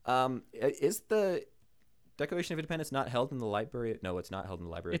 Is the Declaration of Independence not held in the library? No, it's not held in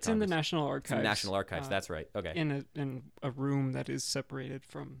the Library It's of in the Congress. National Archives. It's in the National Archives, that's right. Okay. In a room that is separated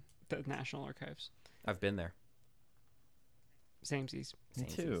from the National Archives. I've been there. Samesies. Me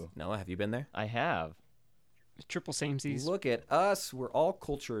too. Noah, have you been there? I have. Triple samesies. Look at us. We're all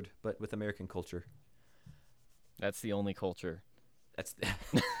cultured, but with American culture. That's the only culture. That's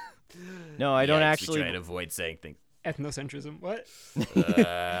No, I don't Yikes, actually. we try to avoid saying things. Ethnocentrism. What?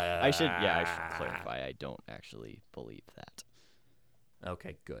 I should clarify. I don't actually believe that.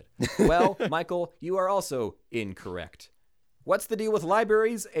 Okay, good. Well, Michael, you are also incorrect. What's the deal with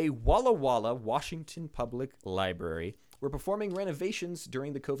libraries? A Walla Walla, Washington Public Library were performing renovations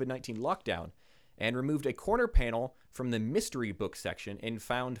during the COVID-19 lockdown and removed a corner panel from the mystery book section and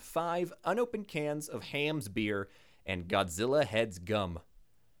found 5 unopened cans of Hamm's beer and Godzilla Heads gum.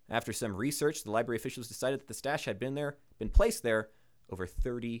 After some research, the library officials decided that the stash had been placed there over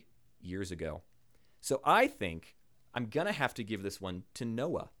 30 years ago. So I think I'm going to have to give this one to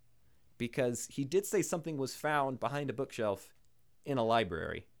Noah, because he did say something was found behind a bookshelf in a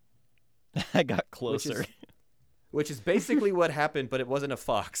library. I got closer. Which is basically what happened, but it wasn't a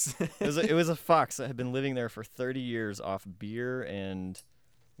fox. It was a fox that had been living there for 30 years off beer and,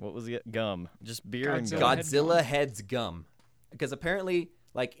 what was it? Gum. Just beer and gum. Godzilla Heads gum. Because apparently,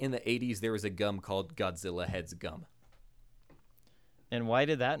 like in the 80s, there was a gum called Godzilla Heads gum. And why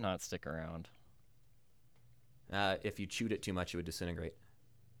did that not stick around? If you chewed it too much, it would disintegrate.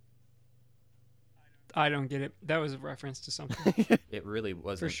 I don't get it. That was a reference to something. It really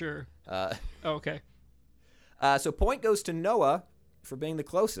wasn't. For sure. Okay. So point goes to Noah for being the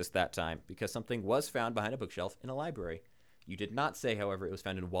closest that time, because something was found behind a bookshelf in a library. You did not say, however, it was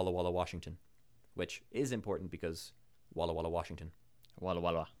found in Walla Walla, Washington, which is important because Walla Walla, Washington. Walla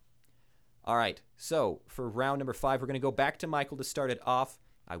Walla. All right, so for round number 5, we're going to go back to Michael to start it off.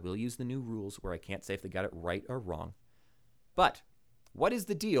 I will use the new rules where I can't say if they got it right or wrong. But what is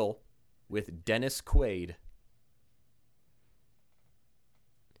the deal with Dennis Quaid?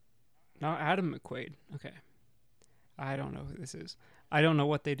 No, Adam McQuaid. Okay. I don't know who this is. I don't know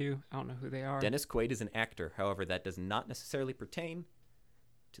what they do. I don't know who they are. Dennis Quaid is an actor. However, that does not necessarily pertain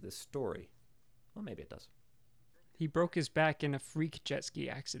to the story. Well, maybe it does. He broke his back in a freak jet ski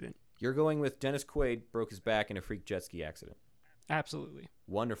accident. You're going with Dennis Quaid broke his back in a freak jet ski accident. Absolutely.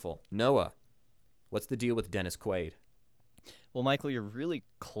 Wonderful. Noah, what's the deal with Dennis Quaid? Well, Michael, you're really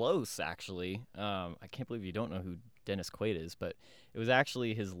close, actually. I can't believe you don't know who Dennis Quaid is, but it was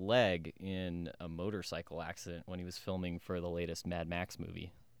actually his leg in a motorcycle accident when he was filming for the latest Mad Max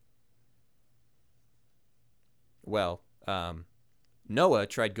movie. Well, Noah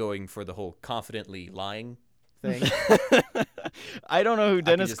tried going for the whole confidently lying thing. I don't know who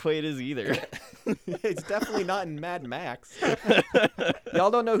Dennis Quaid is either. It's definitely not in Mad Max.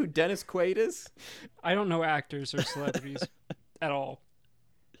 Y'all don't know who Dennis Quaid is? I don't know actors or celebrities at all.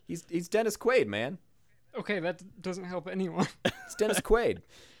 He's Dennis Quaid, man. Okay, that doesn't help anyone. It's Dennis Quaid.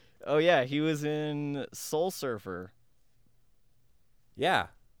 Oh, yeah, he was in Soul Surfer. Yeah.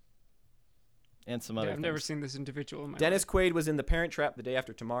 And some other I've things. never seen this individual in my Dennis life. Quaid was in The Parent Trap, The Day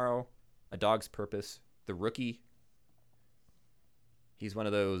After Tomorrow, A Dog's Purpose, The Rookie. He's one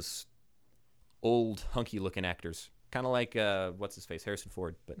of those old, hunky-looking actors. Kind of like, what's-his-face, Harrison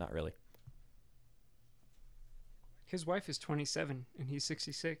Ford, but not really. His wife is 27 and he's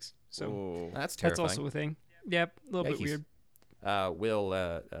 66. So Whoa. That's terrifying. that's also a thing. Yep, a little bit weird.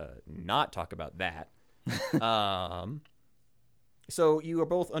 We'll not talk about that. So you are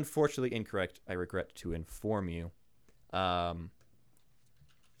both unfortunately incorrect. I regret to inform you.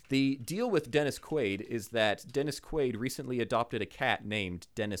 The deal with Dennis Quaid is that Dennis Quaid recently adopted a cat named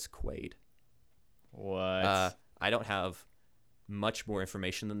Dennis Quaid. What? I don't have much more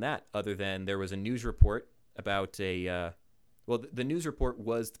information than that, other than there was a news report about a... the news report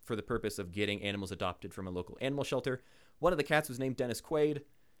was for the purpose of getting animals adopted from a local animal shelter. One of the cats was named Dennis Quaid,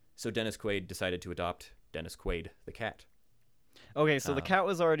 so Dennis Quaid decided to adopt Dennis Quaid, the cat. Okay, so the cat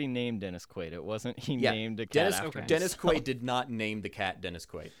was already named Dennis Quaid. It wasn't he named a cat Dennis, after Dennis himself. Quaid did not name the cat Dennis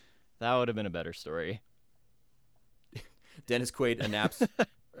Quaid. That would have been a better story. Dennis Quaid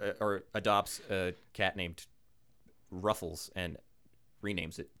adopts a cat named Ruffles and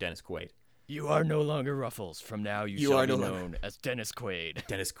renames it Dennis Quaid. You are no longer Ruffles. From now you You shall are be no longer- known as Dennis Quaid.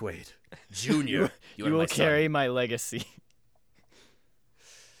 Dennis Quaid Jr. You will carry my legacy.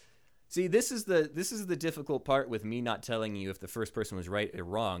 See, this is the difficult part with me not telling you if the first person was right or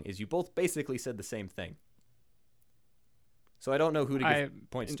wrong, is you both basically said the same thing. So I don't know who to give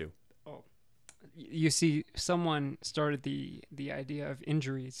points to. You see, someone started the idea of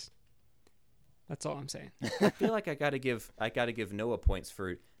injuries. That's all I'm saying. I feel like I gotta give Noah points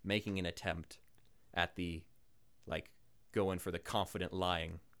for making an attempt at the, going for the confident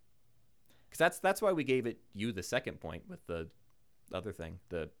lying. Because that's why we gave you the second point with the other thing,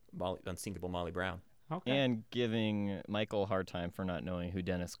 the unsinkable Molly Brown. Okay. And giving Michael a hard time for not knowing who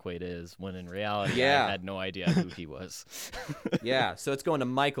Dennis Quaid is, when in reality Yeah. I had no idea who he was. Yeah, so it's going to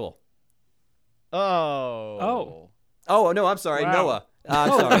Michael. Oh. Oh no, I'm sorry, Wow. Noah.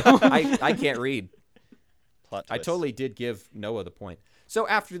 I'm sorry, I can't read. Plot I twist. totally did give Noah the point. So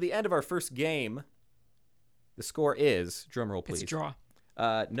after the end of our first game, the score is, drumroll please. It's a draw.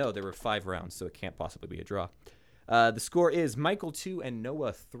 No, there were 5 rounds, so it can't possibly be a draw. The score is Michael 2 and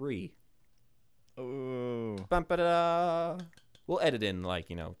Noah 3. Ooh. Bum-ba-da-da. We'll edit in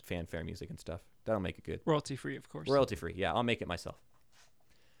fanfare music and stuff. That'll make it good. Royalty free, of course. Royalty free. Yeah, I'll make it myself.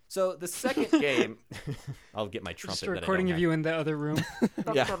 So the second game, I'll get my trumpet. Just a recording of you in the other room.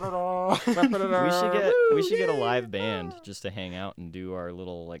 Yeah. We should get a live band just to hang out and do our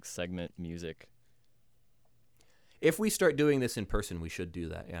little segment music. If we start doing this in person, we should do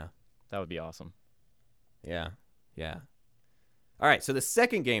that. Yeah. That would be awesome. Yeah. Yeah. All right. So the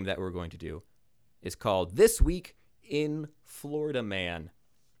second game that we're going to do is called This Week in Florida Man.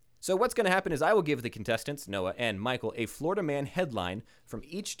 So what's going to happen is I will give the contestants, Noah and Michael, a Florida Man headline from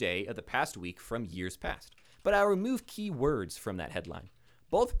each day of the past week from years past. But I'll remove key words from that headline.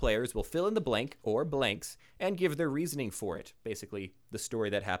 Both players will fill in the blank or blanks and give their reasoning for it, basically the story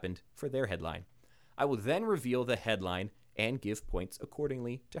that happened for their headline. I will then reveal the headline and give points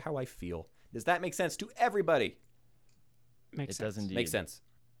accordingly to how I feel. Does that make sense to everybody? Makes It sense. does indeed. Makes sense.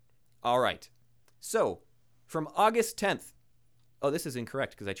 All right. So, from August 10th. Oh, this is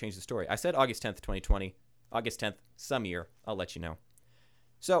incorrect because I changed the story. I said August 10th, 2020. August 10th, some year. I'll let you know.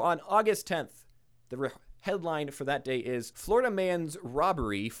 So, on August 10th, the headline for that day is Florida Man's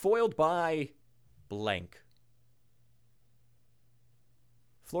Robbery Foiled by blank.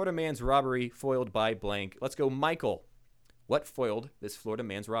 Florida Man's Robbery Foiled by blank. Let's go, Michael. What foiled this Florida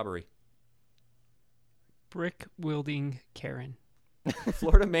Man's robbery? Brick wielding Karen.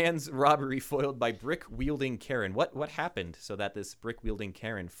 Florida Man's Robbery foiled by brick-wielding Karen. What happened so that this brick-wielding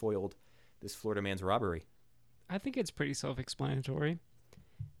Karen foiled this Florida Man's robbery? I think it's pretty self-explanatory.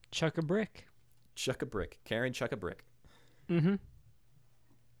 Chuck a brick. Chuck a brick. Karen, chuck a brick. Mm-hmm.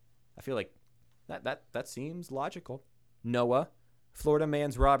 I feel like that seems logical. Noah, Florida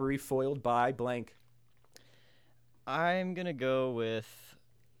Man's Robbery foiled by blank. I'm going to go with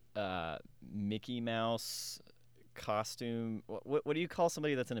Mickey Mouse costume. What do you call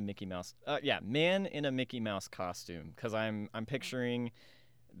somebody that's in a Mickey Mouse? Man in a Mickey Mouse costume. Because I'm picturing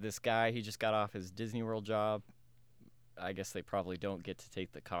this guy. He just got off his Disney World job. I guess they probably don't get to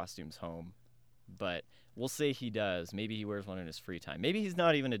take the costumes home, but we'll say he does. Maybe he wears one in his free time. Maybe he's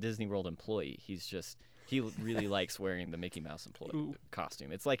not even a Disney World employee. He really likes wearing the Mickey Mouse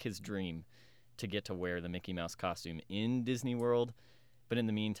costume. It's like his dream to get to wear the Mickey Mouse costume in Disney World, but in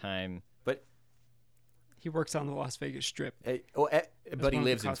the meantime, He works on the Las Vegas Strip. but he one of the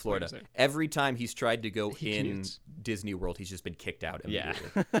lives in Florida. cosplayers there. Every time he's tried to go He in commutes. Disney World, he's just been kicked out yeah,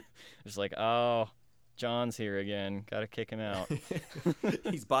 immediately. it's like, oh, John's here again. Got to kick him out.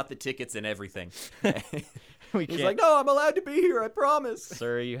 He's bought the tickets and everything. We He's can't. like, no, I'm allowed to be here, I promise.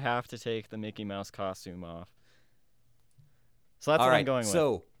 Sir, you have to take the Mickey Mouse costume off. So that's All what right, I'm going with.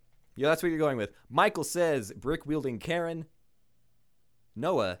 So, yeah, that's what you're going with. Michael says brick-wielding Karen.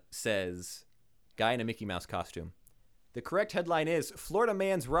 Noah says guy in a Mickey Mouse costume. The correct headline is Florida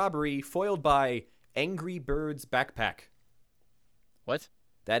Man's Robbery Foiled by Angry Birds Backpack. What?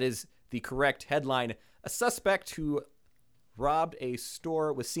 That is the correct headline. A suspect who robbed a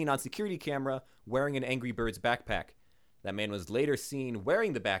store, was seen on security camera wearing an Angry Birds backpack. That man was later seen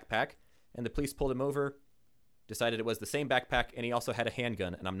wearing the backpack, and the police pulled him over, decided it was the same backpack, and he also had a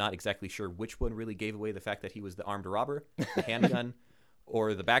handgun, and I'm not exactly sure which one really gave away the fact that he was the armed robber, the handgun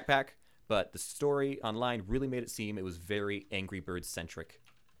or the backpack, but the story online really made it seem it was very Angry Birds centric.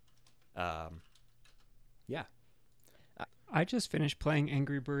 Yeah. I just finished playing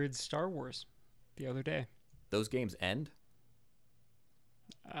Angry Birds Star Wars the other day. Those games end?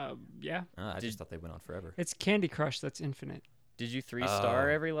 Yeah. I just thought they went on forever. It's Candy Crush that's infinite. Did you 3-star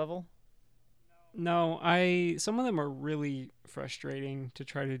every level? No, some of them are really frustrating to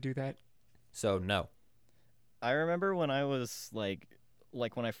try to do that. So, no. I remember when I was like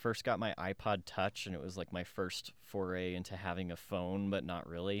when I first got my iPod Touch, and it was like my first foray into having a phone, but not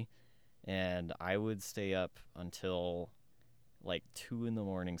really. And I would stay up until like 2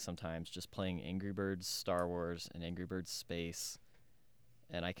 a.m. sometimes just playing Angry Birds Star Wars and Angry Birds Space.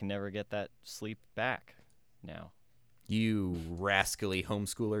 And I can never get that sleep back now. You rascally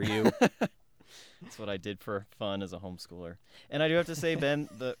homeschooler, you. That's what I did for fun as a homeschooler. And I do have to say, Ben,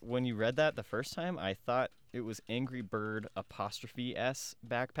 when you read that the first time, I thought it was Angry Bird *S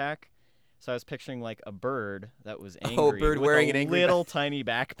backpack. So I was picturing like a bird that was angry bird with wearing a an angry little tiny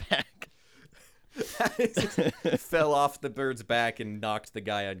backpack. Fell off the bird's back and knocked the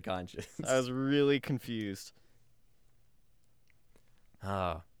guy unconscious. I was really confused.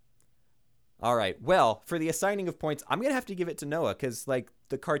 All right. Well, for the assigning of points, I'm going to have to give it to Noah because, like,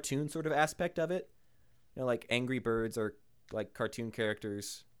 the cartoon sort of aspect of it, you know, like Angry Birds are like cartoon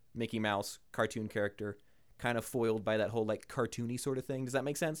characters, Mickey Mouse, cartoon character, kind of foiled by that whole, like, cartoony sort of thing. Does that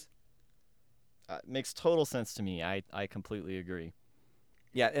make sense? Makes total sense to me. I completely agree.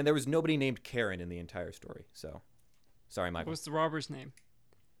 Yeah, and there was nobody named Karen in the entire story, so sorry, What Michael. was the robber's name?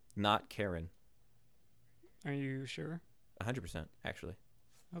 Not Karen. Are you sure? 100%, actually.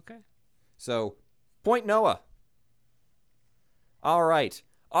 Okay. So, point Noah. All right.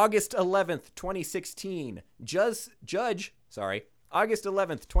 August 11th, 2016. August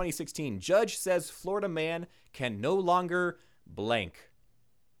 11th, 2016. Judge says Florida man can no longer blank.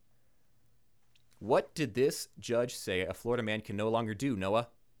 What did this judge say a Florida man can no longer do, Noah?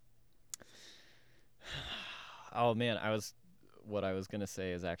 Oh man, what I was gonna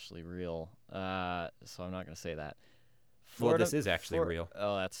say is actually real. So I'm not gonna say that. Well, this is actually real.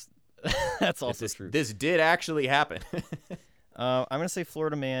 Oh, that's also true. This did actually happen. I'm gonna say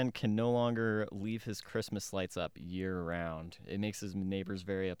Florida man can no longer leave his Christmas lights up year round. It makes his neighbors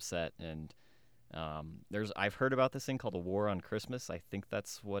very upset, and I've heard about this thing called a war on Christmas. I think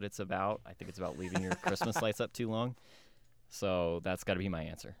that's what it's about. I think it's about leaving your Christmas lights up too long. So that's got to be my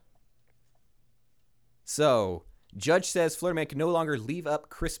answer. So, judge says Florida man can no longer leave up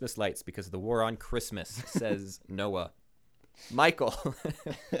Christmas lights because of the war on Christmas, says Noah. Michael,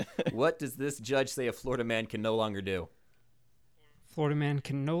 what does this judge say a Florida man can no longer do? Florida man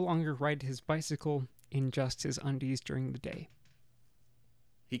can no longer ride his bicycle in just his undies during the day.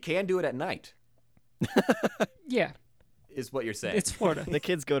 He can do it at night, Yeah, is what you're saying. it's Florida. The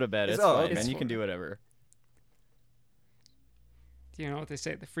kids go to bed. It's Oh, fine, okay. man. You can do whatever. You know what they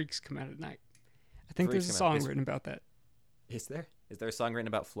say? The freaks come out at night. I think Freaks there's a come out. song Is- written about that. Is there? Is there a song written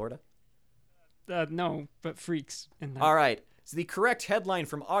about Florida? No, but freaks. And All right. So the correct headline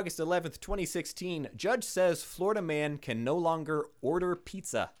from August 11th, 2016, judge says Florida man can no longer order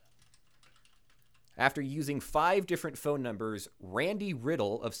pizza. After using 5 different phone numbers, Randy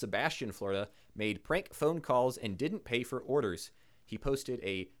Riddle of Sebastian, Florida, made prank phone calls and didn't pay for orders. He posted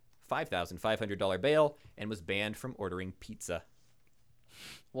a $5,500 bail and was banned from ordering pizza.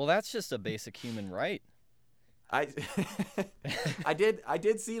 Well, that's just a basic human right. I I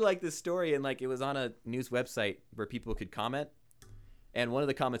did see like this story, and like it was on a news website where people could comment, and one of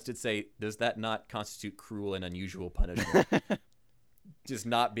the comments did say, "Does that not constitute cruel and unusual punishment?" Just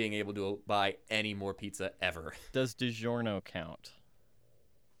not being able to buy any more pizza ever. Does DiGiorno count?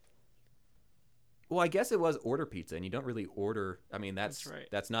 Well, I guess it was order pizza, and you don't really order. I mean, that's right.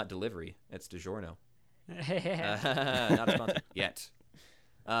 That's not delivery. It's DiGiorno. Not a sponsor yet.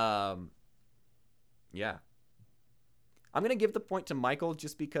 Yeah. I'm gonna give the point to Michael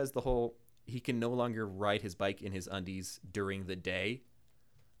just because he can no longer ride his bike in his undies during the day,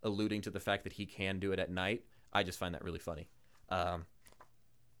 alluding to the fact that he can do it at night. I just find that really funny.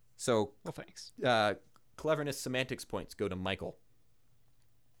 So Well, thanks. cleverness semantics points go to Michael.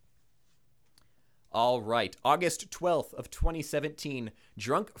 All right. August 12th of 2017,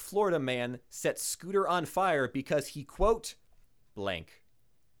 drunk Florida man sets scooter on fire because he, quote, blank.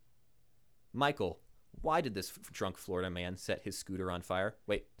 Michael, why did this drunk Florida man set his scooter on fire?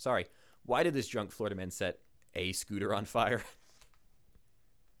 Wait, sorry. Why did this drunk Florida man set a scooter on fire.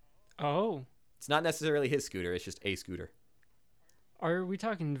 Oh, It's not necessarily his scooter. It's just a scooter. are we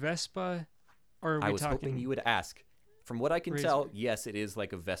talking Vespa? Or are we I was talking hoping you would ask. From what I can Razor? tell, yes, it is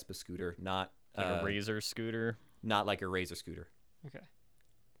like a Vespa scooter, not Like a Razor scooter. not like a Razor scooter. Okay.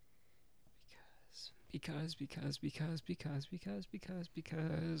 Because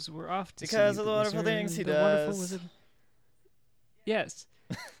we're off to Because see of the wonderful wizard, things he the wonderful does. wizard. Yes,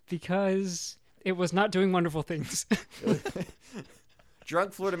 because it was not doing wonderful things.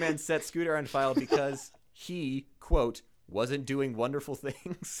 Drunk Florida man set scooter on fire because he, quote, wasn't doing wonderful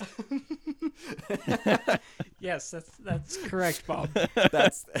things. Yes, that's correct, Bob.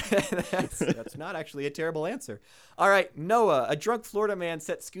 That's not actually a terrible answer. All right, Noah, a drunk Florida man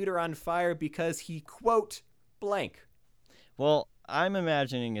set scooter on fire because he, quote, blank. Well, I'm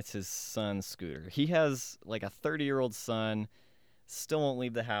imagining it's his son's scooter. He has like a 30-year-old son, still won't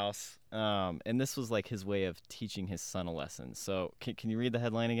leave the house, and this was like his way of teaching his son a lesson. So can you read the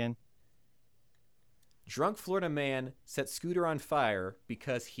headline again? Drunk Florida man set scooter on fire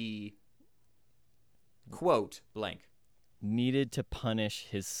because he, quote, blank. Needed to punish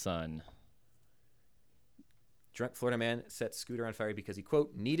his son. Drunk Florida man set scooter on fire because he,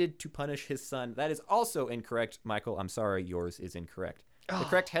 quote, needed to punish his son. That is also incorrect, Michael. I'm sorry, yours is incorrect. The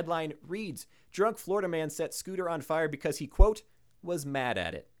correct headline reads, Drunk Florida man set scooter on fire because he, quote, was mad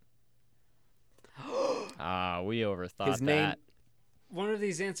at it. We overthought His name- that. One of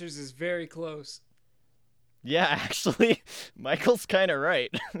these answers is very close. Yeah, actually, Michael's kind of right.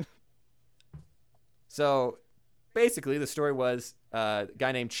 So basically, the story was a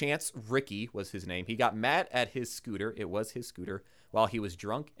guy named Chance Ricky was his name. He got mad at his scooter. It was his scooter while he was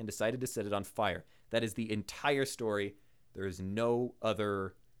drunk and decided to set it on fire. That is the entire story. There is no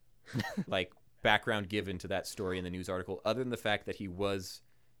other like background given to that story in the news article other than the fact that he was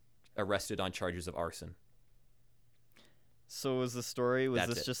arrested on charges of arson. So was the story, was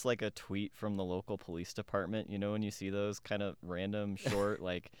That's this it. just like a tweet from the local police department? You know when you see those kind of random short,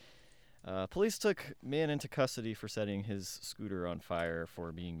 like, police took man into custody for setting his scooter on fire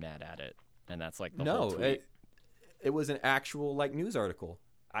for being mad at it. And that's like the whole No, tweet. it was an actual like news article.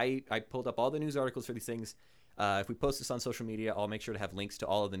 I pulled up all the news articles for these things. If we post this on social media, I'll make sure to have links to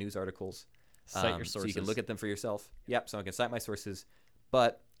all of the news articles. Cite your So sources. you can look at them for yourself. Yep, so I can cite my sources.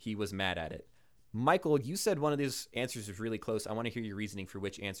 But he was mad at it. Michael, you said one of these answers was really close. I want to hear your reasoning for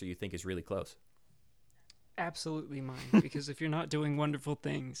which answer you think is really close. Absolutely mine. Because if you're not doing wonderful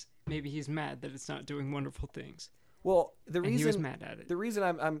things, maybe he's mad that it's not doing wonderful things. Well, the And he reason was mad at it. the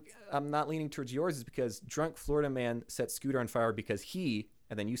reason I'm not leaning towards yours is because drunk Florida man set scooter on fire because he,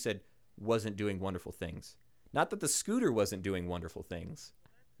 and then you said, wasn't doing wonderful things. Not that the scooter wasn't doing wonderful things.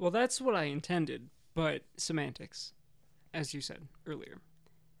 Well, that's what I intended, but semantics, as you said earlier.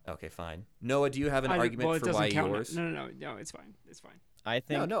 Okay, fine. Noah, do you have an Well, argument it for doesn't why count. yours? No, it's fine. It's fine. I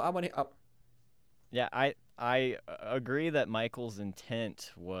think, No, I want to. yeah, I agree that Michael's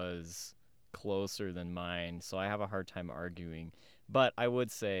intent was closer than mine, so I have a hard time arguing. But I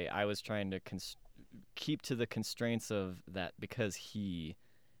would say I was trying to keep to the constraints of that because he.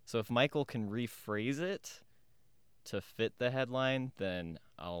 So if Michael can rephrase it to fit the headline, then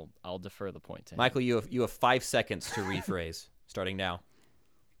I'll defer the point to him. Michael, you have 5 seconds to rephrase, starting now.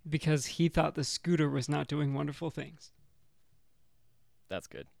 Because he thought the scooter was not doing wonderful things. That's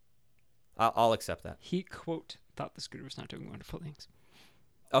good. I'll accept that. He, quote, thought the scooter was not doing wonderful things.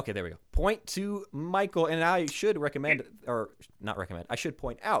 Okay, there we go. Point to Michael, and I should recommend, or not recommend, I should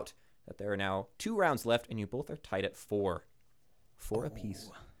point out that there are now 2 rounds left, and you both are tied at 4. 4 apiece.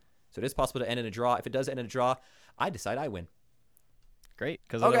 So it is possible to end in a draw. If it does end in a draw, I decide I win. Great,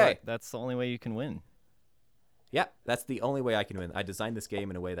 because Okay. that's the only way you can win. Yeah, that's the only way I can win. I designed this game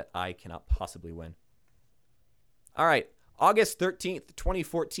in a way that I cannot possibly win. All right. August 13th,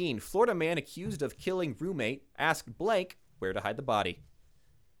 2014. Florida man accused of killing roommate asked blank where to hide the body.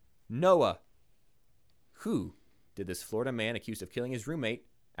 Noah. Who did this Florida man accused of killing his roommate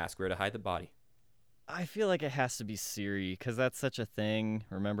ask where to hide the body? I feel like it has to be Siri, because that's such a thing.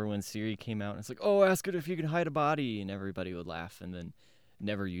 Remember when Siri came out and it's like, oh, ask it if you can hide a body, and everybody would laugh and then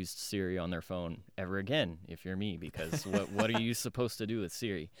never used Siri on their phone ever again if you're me, because what are you supposed to do with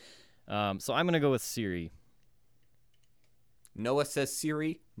Siri? So I'm going to go with Siri. Noah says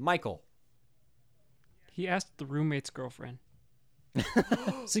Siri. Michael. He asked the roommate's girlfriend.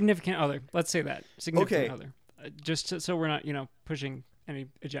 Significant other. Let's say that. Significant Okay. other. So we're not, pushing any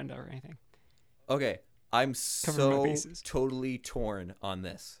agenda or anything. Okay. I'm Cover my so bases. totally torn on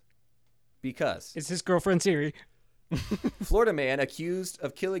this. Because It's his girlfriend Siri. Florida man accused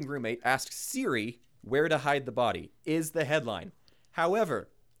of killing roommate asked Siri where to hide the body is the headline. However,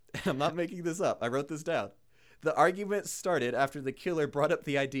 I'm not making this up. I wrote this down. The argument started after the killer brought up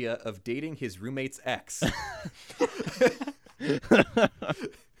the idea of dating his roommate's ex.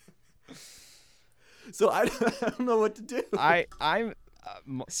 So I don't know what to do. I'm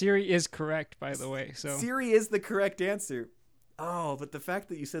Siri is correct, by the way. So Siri is the correct answer. Oh, but the fact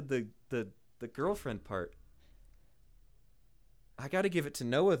that you said the girlfriend part. I got to give it to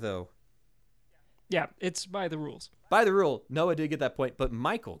Noah, though. yeah, it's by the rules. By the rule, Noah did get that point, but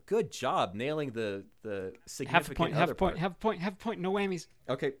Michael, good job nailing the significant Half a point, half other a point, part. half a point, half a point. No whammies.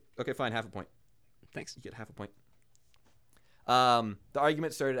 Okay, fine, half a point. Thanks. You get half a point. The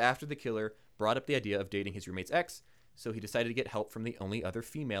argument started after the killer brought up the idea of dating his roommate's ex, so he decided to get help from the only other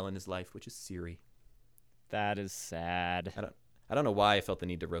female in his life, which is Siri. That is sad. I don't know why I felt the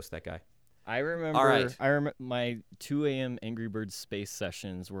need to roast that guy. I remember. All right. I remember my 2 a.m. Angry Birds space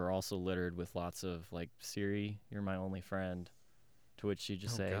sessions were also littered with lots of like, Siri, you're my only friend. To which she'd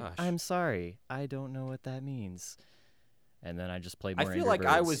just Oh, say, gosh. I'm sorry, I don't know what that means. And then I just played more I feel Angry like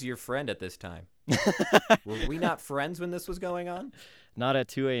I Birds. was your friend at this time. Were we not friends when this was going on? Not at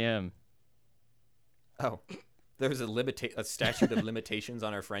 2 a.m. Oh, there was a statute of limitations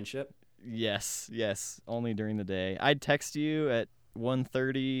on our friendship. Yes, only during the day. I'd text you at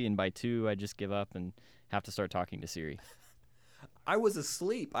 1:30, and by 2, I'd just give up and have to start talking to Siri. I was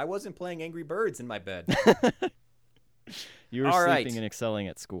asleep. I wasn't playing Angry Birds in my bed. You were All right. sleeping and excelling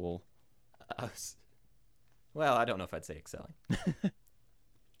at school. Well, I don't know if I'd say excelling.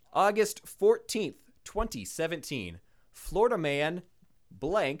 August 14th, 2017. Florida man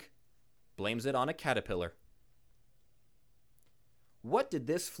blank blames it on a caterpillar. What did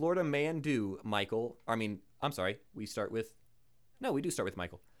this Florida man do, Michael? I'm sorry. We do start with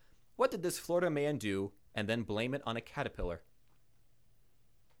Michael. What did this Florida man do and then blame it on a caterpillar?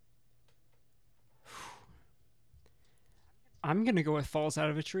 I'm gonna go with falls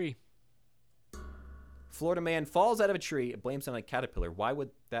out of a tree. Florida man falls out of a tree and blames it on a caterpillar. Why would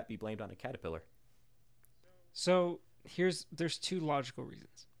that be blamed on a caterpillar? So there's two logical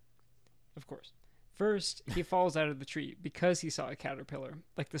reasons. Of course. First, he falls out of the tree because he saw a caterpillar,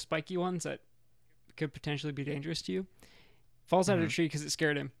 like the spiky ones that could potentially be dangerous to you. Falls out of the tree because it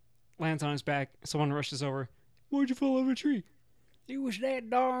scared him. Lands on his back. Someone rushes over. Why'd you fall out of a tree? It was that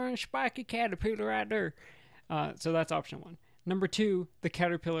darn spiky caterpillar right there. So that's option one. Number two, the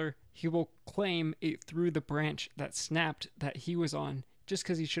caterpillar, he will claim it through the branch that snapped that he was on just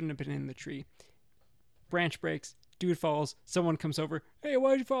because he shouldn't have been in the tree. Branch breaks. Dude falls. Someone comes over. Hey,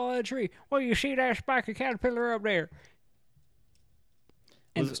 why'd you fall out of the tree? Well, you see that spiky caterpillar up there.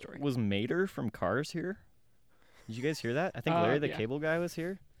 End of story. Was Mater from Cars here? Did you guys hear that? I think Larry the yeah. Cable Guy was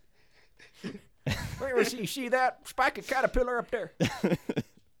here. Where was you see that spiky caterpillar up there?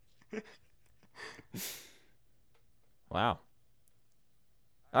 Wow.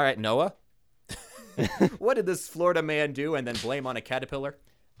 All right, Noah. What did this Florida man do and then blame on a caterpillar?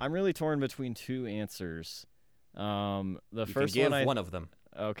 I'm really torn between two answers. The You first can give one one of them.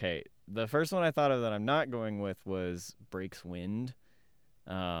 Okay. The first one I thought of that I'm not going with was breaks wind,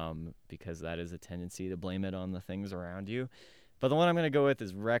 because that is a tendency to blame it on the things around you. But the one I'm going to go with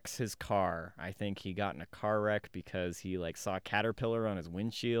is wrecks his car. I think he got in a car wreck because he saw a caterpillar on his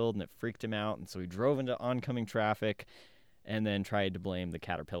windshield and it freaked him out, and so he drove into oncoming traffic and then tried to blame the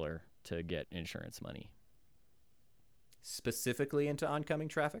caterpillar to get insurance money. Specifically into oncoming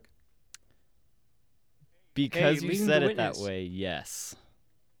traffic? Because Hey, you leading said the it that witness. way, yes.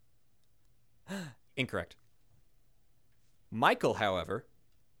 Incorrect. Michael, however,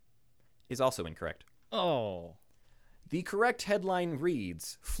 is also incorrect. Oh. The correct headline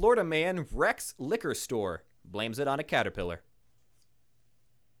reads, Florida man wrecks liquor store, blames it on a caterpillar.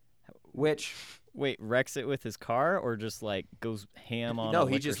 Which... Wait, wrecks it with his car or just goes ham on a No,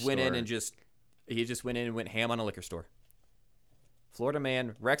 liquor he just went in store? and went ham on a liquor store. Florida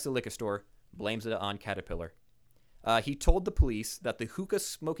man wrecks a liquor store, blames it on caterpillar. He told the police that the hookah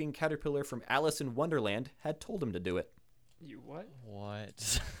smoking caterpillar from Alice in Wonderland had told him to do it. You what?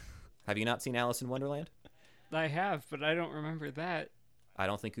 What? Have you not seen Alice in Wonderland? I have, but I don't remember that. I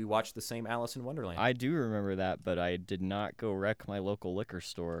don't think we watched the same Alice in Wonderland. I do remember that, but I did not go wreck my local liquor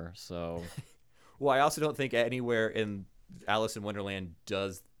store, so... Well, I also don't think anywhere in Alice in Wonderland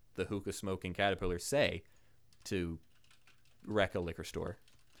does the hookah smoking caterpillar say to wreck a liquor store.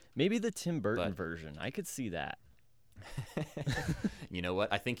 Maybe the Tim Burton version. I could see that. You know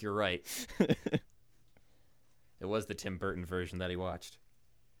what? I think you're right. It was the Tim Burton version that he watched.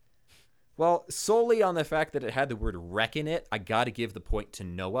 Well, solely on the fact that it had the word wreck in it, I got to give the point to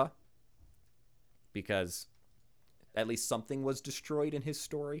Noah. Because at least something was destroyed in his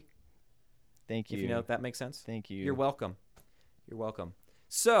story. Thank you. If you know if that makes sense. Thank you. You're welcome. You're welcome.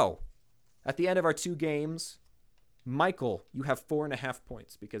 So, at the end of our two games, Michael, you have 4.5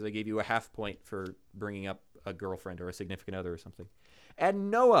 points because I gave you a half point for bringing up a girlfriend or a significant other or something. And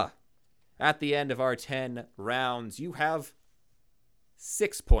Noah, at the end of our 10 rounds, you have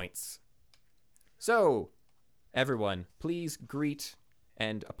 6 points. So, everyone, please greet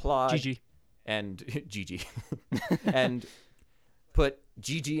and applaud. GG. And GG. And put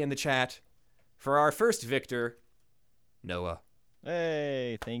GG in the chat for our first victor, Noah.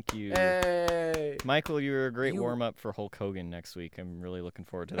 Hey, thank you. Hey! Michael, you were a great You- warm-up for Hulk Hogan next week. I'm really looking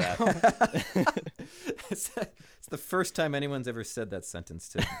forward to that. It's the first time anyone's ever said that sentence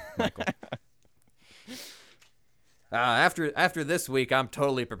to Michael. After this week, I'm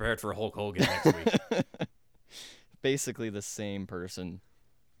totally prepared for Hulk Hogan next week. Basically the same person.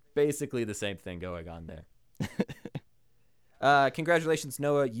 Basically the same thing going on there. Congratulations,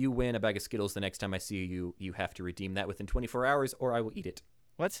 Noah. You win a bag of Skittles the next time I see you. You have to redeem that within 24 hours or I will eat it.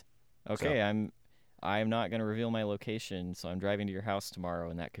 What? Okay, I'm not going to reveal my location, so I'm driving to your house tomorrow,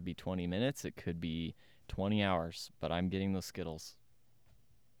 and that could be 20 minutes. It could be 20 hours, but I'm getting those Skittles.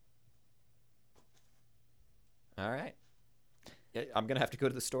 All right. Yeah, I'm going to have to go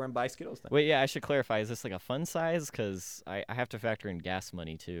to the store and buy Skittles then. Wait, yeah, I should clarify. Is this like a fun size? Because I have to factor in gas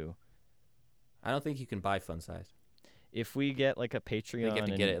money, too. I don't think you can buy fun size. If we get like a I think Patreon, you have to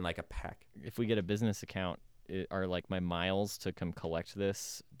and get it in like a pack. if we get a business account, are like my miles to come collect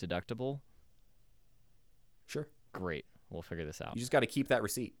this deductible? Sure. Great. We'll figure this out. You just got to keep that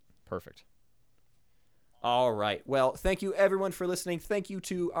receipt. Perfect. All right. Well, thank you everyone for listening. Thank you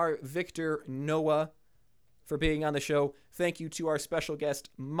to our Victor Noah for being on the show. Thank you to our special guest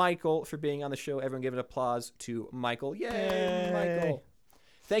Michael for being on the show. Everyone give an applause to Michael. Yay, Yay. Michael.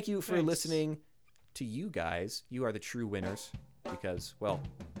 Thank you for Thanks. listening to you guys. You are the true winners because, well,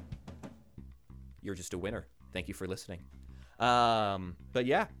 you're just a winner. Thank you for listening. But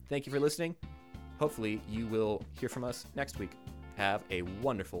yeah, thank you for listening. Hopefully you will hear from us next week. Have a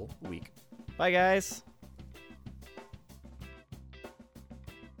wonderful week. Bye, guys.